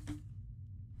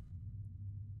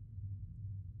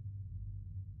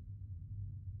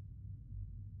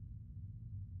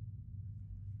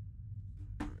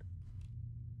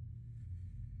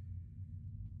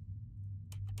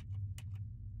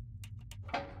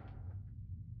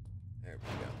 There we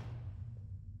go.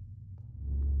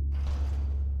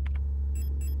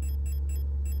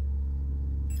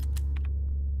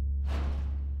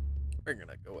 We're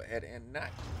gonna go ahead and not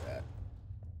do that.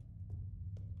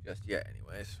 Just yet,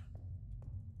 anyways.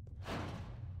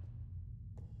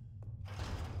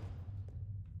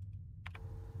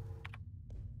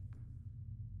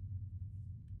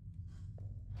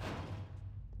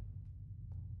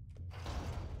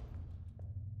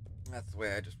 That's the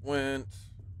way I just went.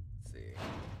 Let's see.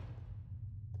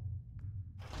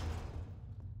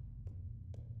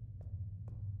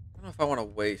 I don't know if I want to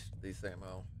waste these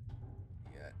ammo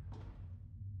yet.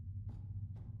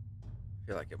 I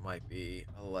feel like it might be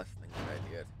a less than good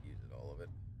idea to use it, all of it.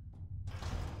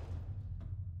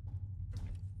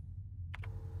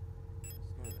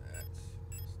 Let's do that.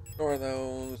 Store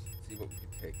those. See what we can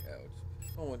take out.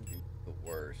 Someone be the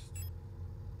worst.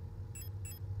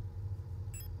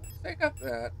 Let's take out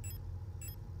that.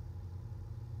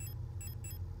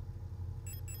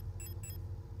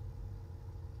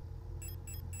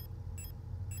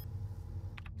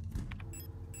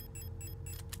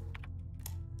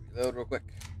 Reload real quick.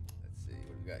 Let's see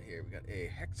what we got here. We got a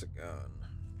hexagon.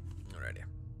 Alrighty.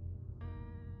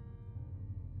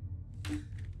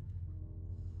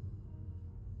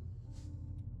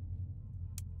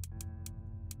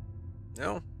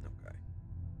 No? Okay.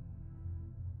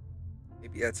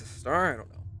 Maybe that's a star? I don't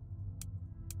know.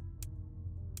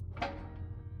 Let's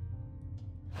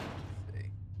see.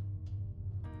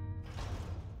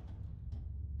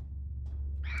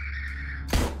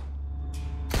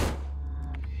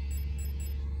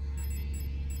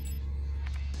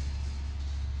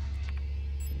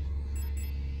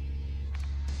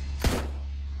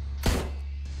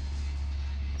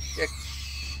 Kick.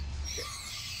 Okay.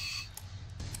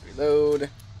 Reload.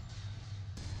 Let's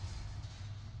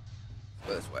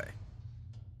go this way.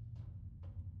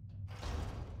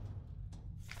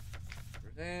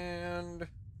 And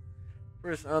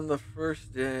first, on the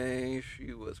first day,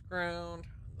 she was crowned.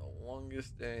 On the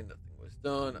longest day, nothing was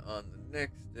done. On the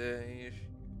next day, she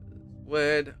was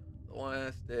wed. The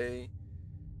last day,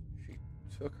 she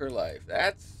took her life.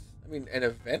 That's, I mean, an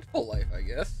eventful life, I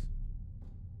guess.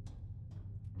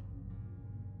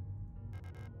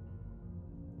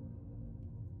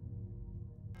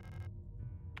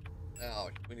 Now,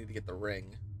 we need to get the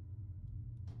ring.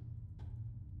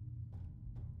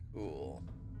 Cool.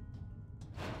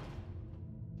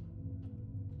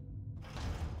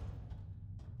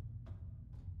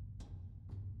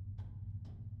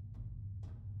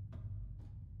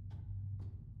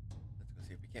 Let's go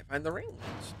see if we can't find the rings.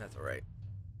 That's alright.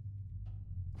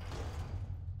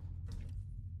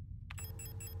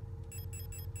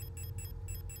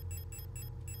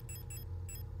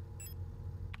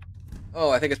 Oh,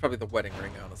 I think it's probably the wedding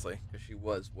ring, honestly, because she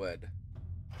was wed.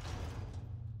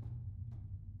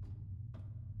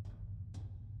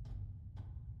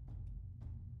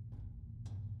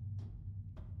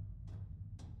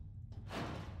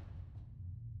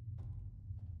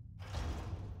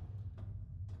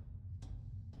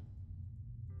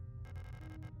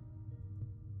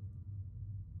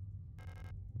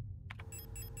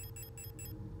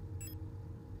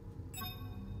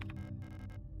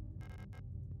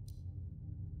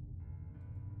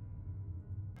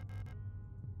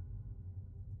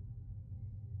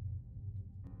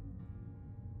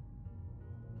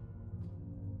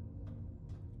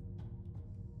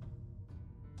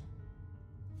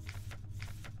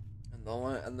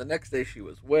 And the next day she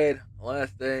was wed. The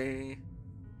last day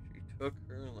she took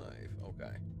her life.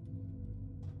 Okay.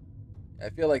 I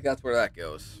feel like that's where that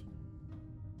goes.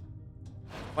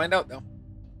 Find out though.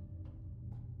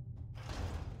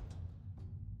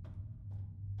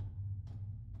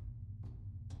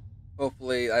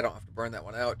 Hopefully I don't have to burn that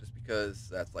one out just because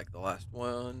that's like the last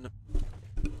one.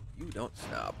 You don't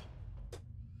stop.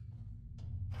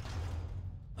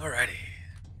 Alrighty.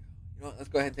 You know what? Let's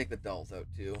go ahead and take the dolls out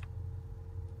too.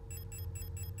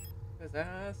 Because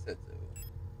I said so.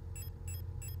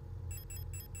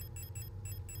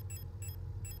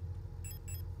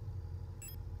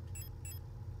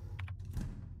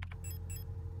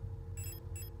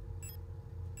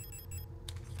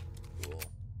 Cool.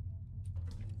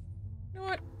 You know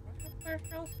what? Flare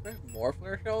shells? Do I have more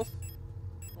flare shells?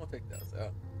 I'll take those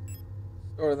out.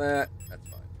 Store that. That's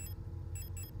fine.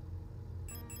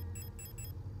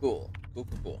 Cool.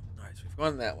 Cool. Alright, so we've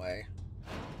gone that way.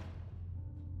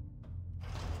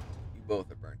 You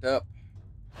both are burnt up.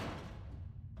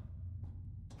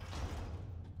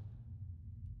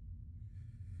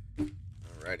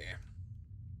 Alrighty.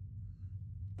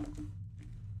 Let's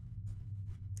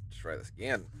try this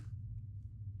again.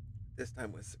 This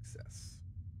time with success.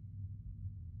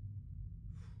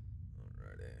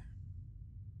 Alrighty.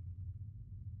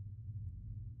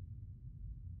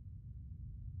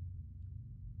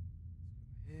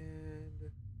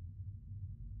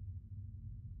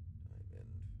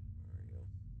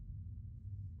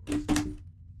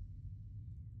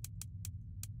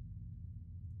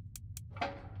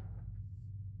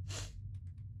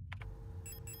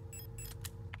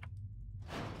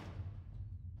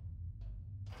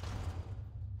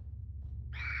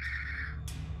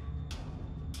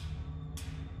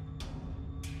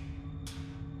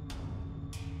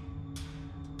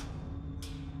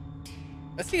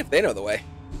 Let's see if they know the way.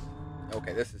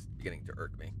 Okay, this is beginning to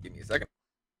irk me. Give me a second.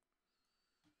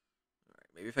 Alright,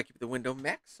 maybe if I keep the window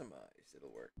maximized,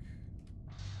 it'll work.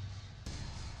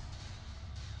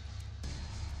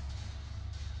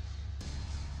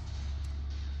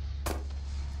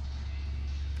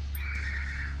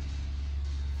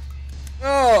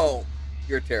 Oh!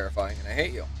 You're terrifying, and I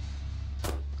hate you.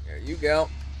 There you go.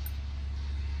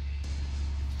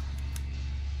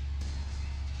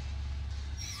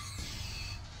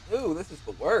 Ooh, this is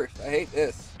the worst. I hate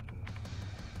this.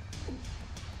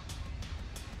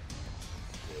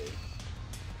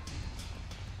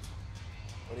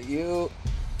 What are you?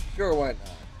 Sure, why not?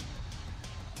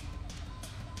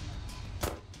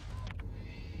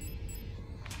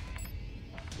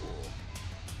 Cool.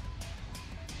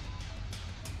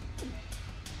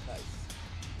 Nice.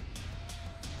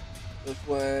 This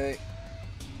way.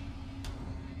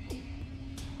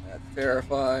 That's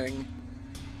terrifying.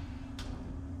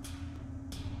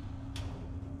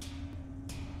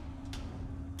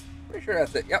 Pretty sure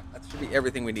that's it. Yep, that should be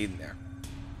everything we need in there.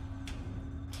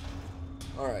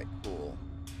 Alright, cool.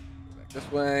 Go back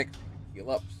this way. Heal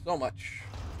up so much.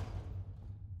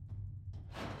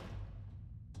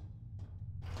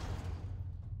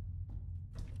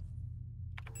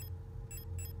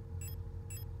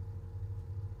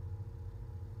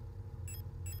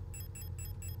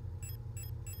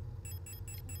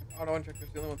 Auto injector's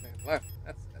the only one thing left.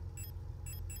 That's it.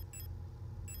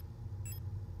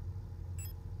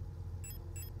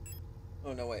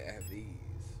 Oh, no, wait, I have these.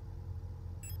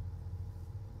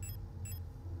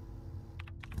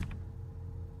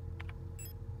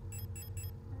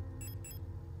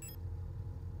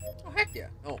 Oh, heck yeah.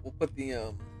 Oh, we'll put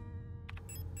the,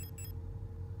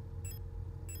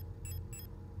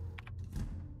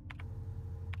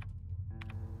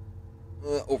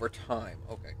 over time.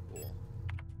 Okay, cool.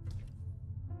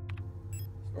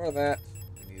 Store that.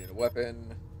 We needed a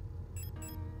weapon.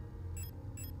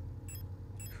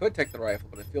 Could take the rifle,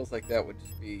 but it feels like that would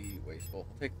just be wasteful.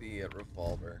 We'll take the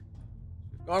revolver.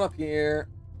 We've gone up here.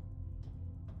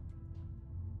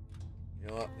 You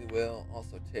know what? We will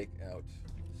also take out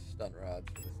stun rods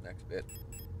for this next bit.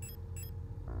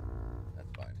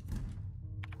 That's fine.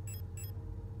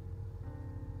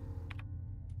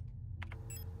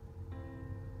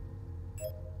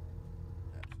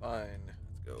 That's fine.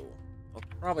 Let's go. I'll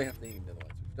probably have to need another one.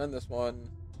 So we've done this one.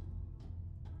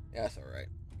 Yeah, that's alright.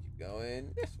 Keep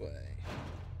going this way.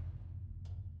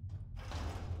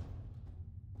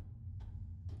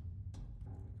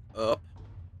 Up.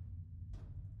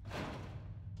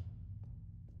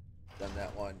 Done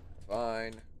that one.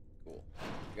 Fine. Cool. There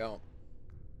we go.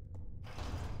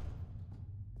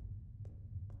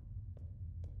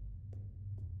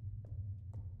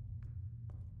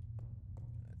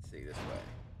 Let's see this way.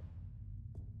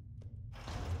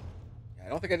 Yeah, I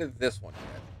don't think I did this one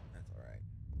yet. That's alright.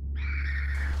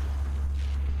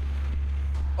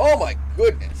 Oh my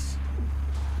goodness!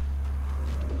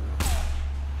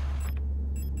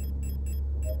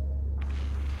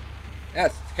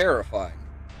 That's terrifying.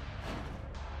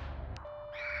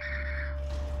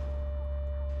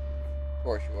 Of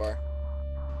course you are.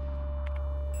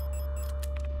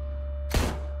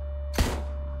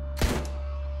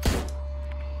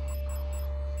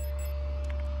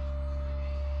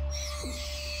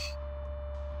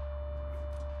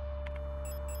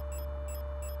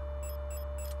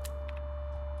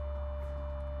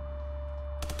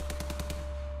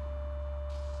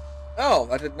 Oh,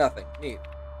 that did nothing. Neat.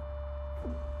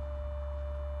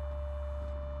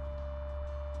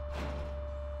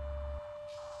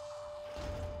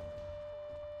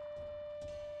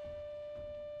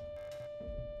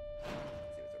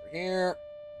 Here.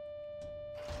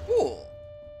 Cool.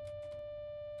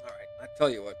 Alright, I tell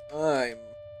you what, I'm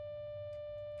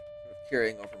sort of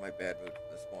carrying over my bad mood from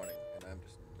this morning, and I'm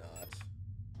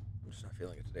just not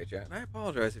feeling it today, chat. And I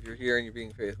apologize if you're here and you're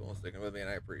being faithful and sticking with me, and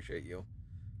I appreciate you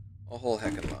a whole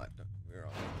heckin' lot. Don't get me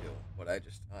wrong, I do. But I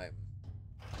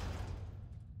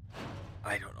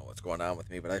don't know what's going on with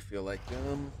me, but I feel like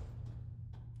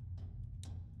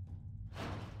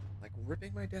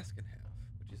ripping my desk in half,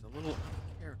 which is a little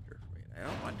character for me, and I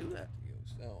don't want to do that to you,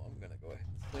 so I'm going to go ahead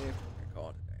and save. I'm going to call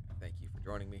it a day. Thank you for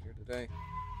joining me here today.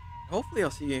 Hopefully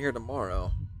I'll see you here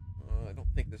tomorrow. I don't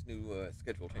think this new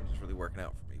schedule change is really working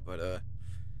out for me, but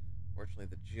fortunately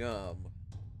the job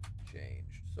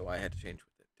changed, so I had to change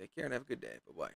with it. Take care and have a good day. Bye-bye.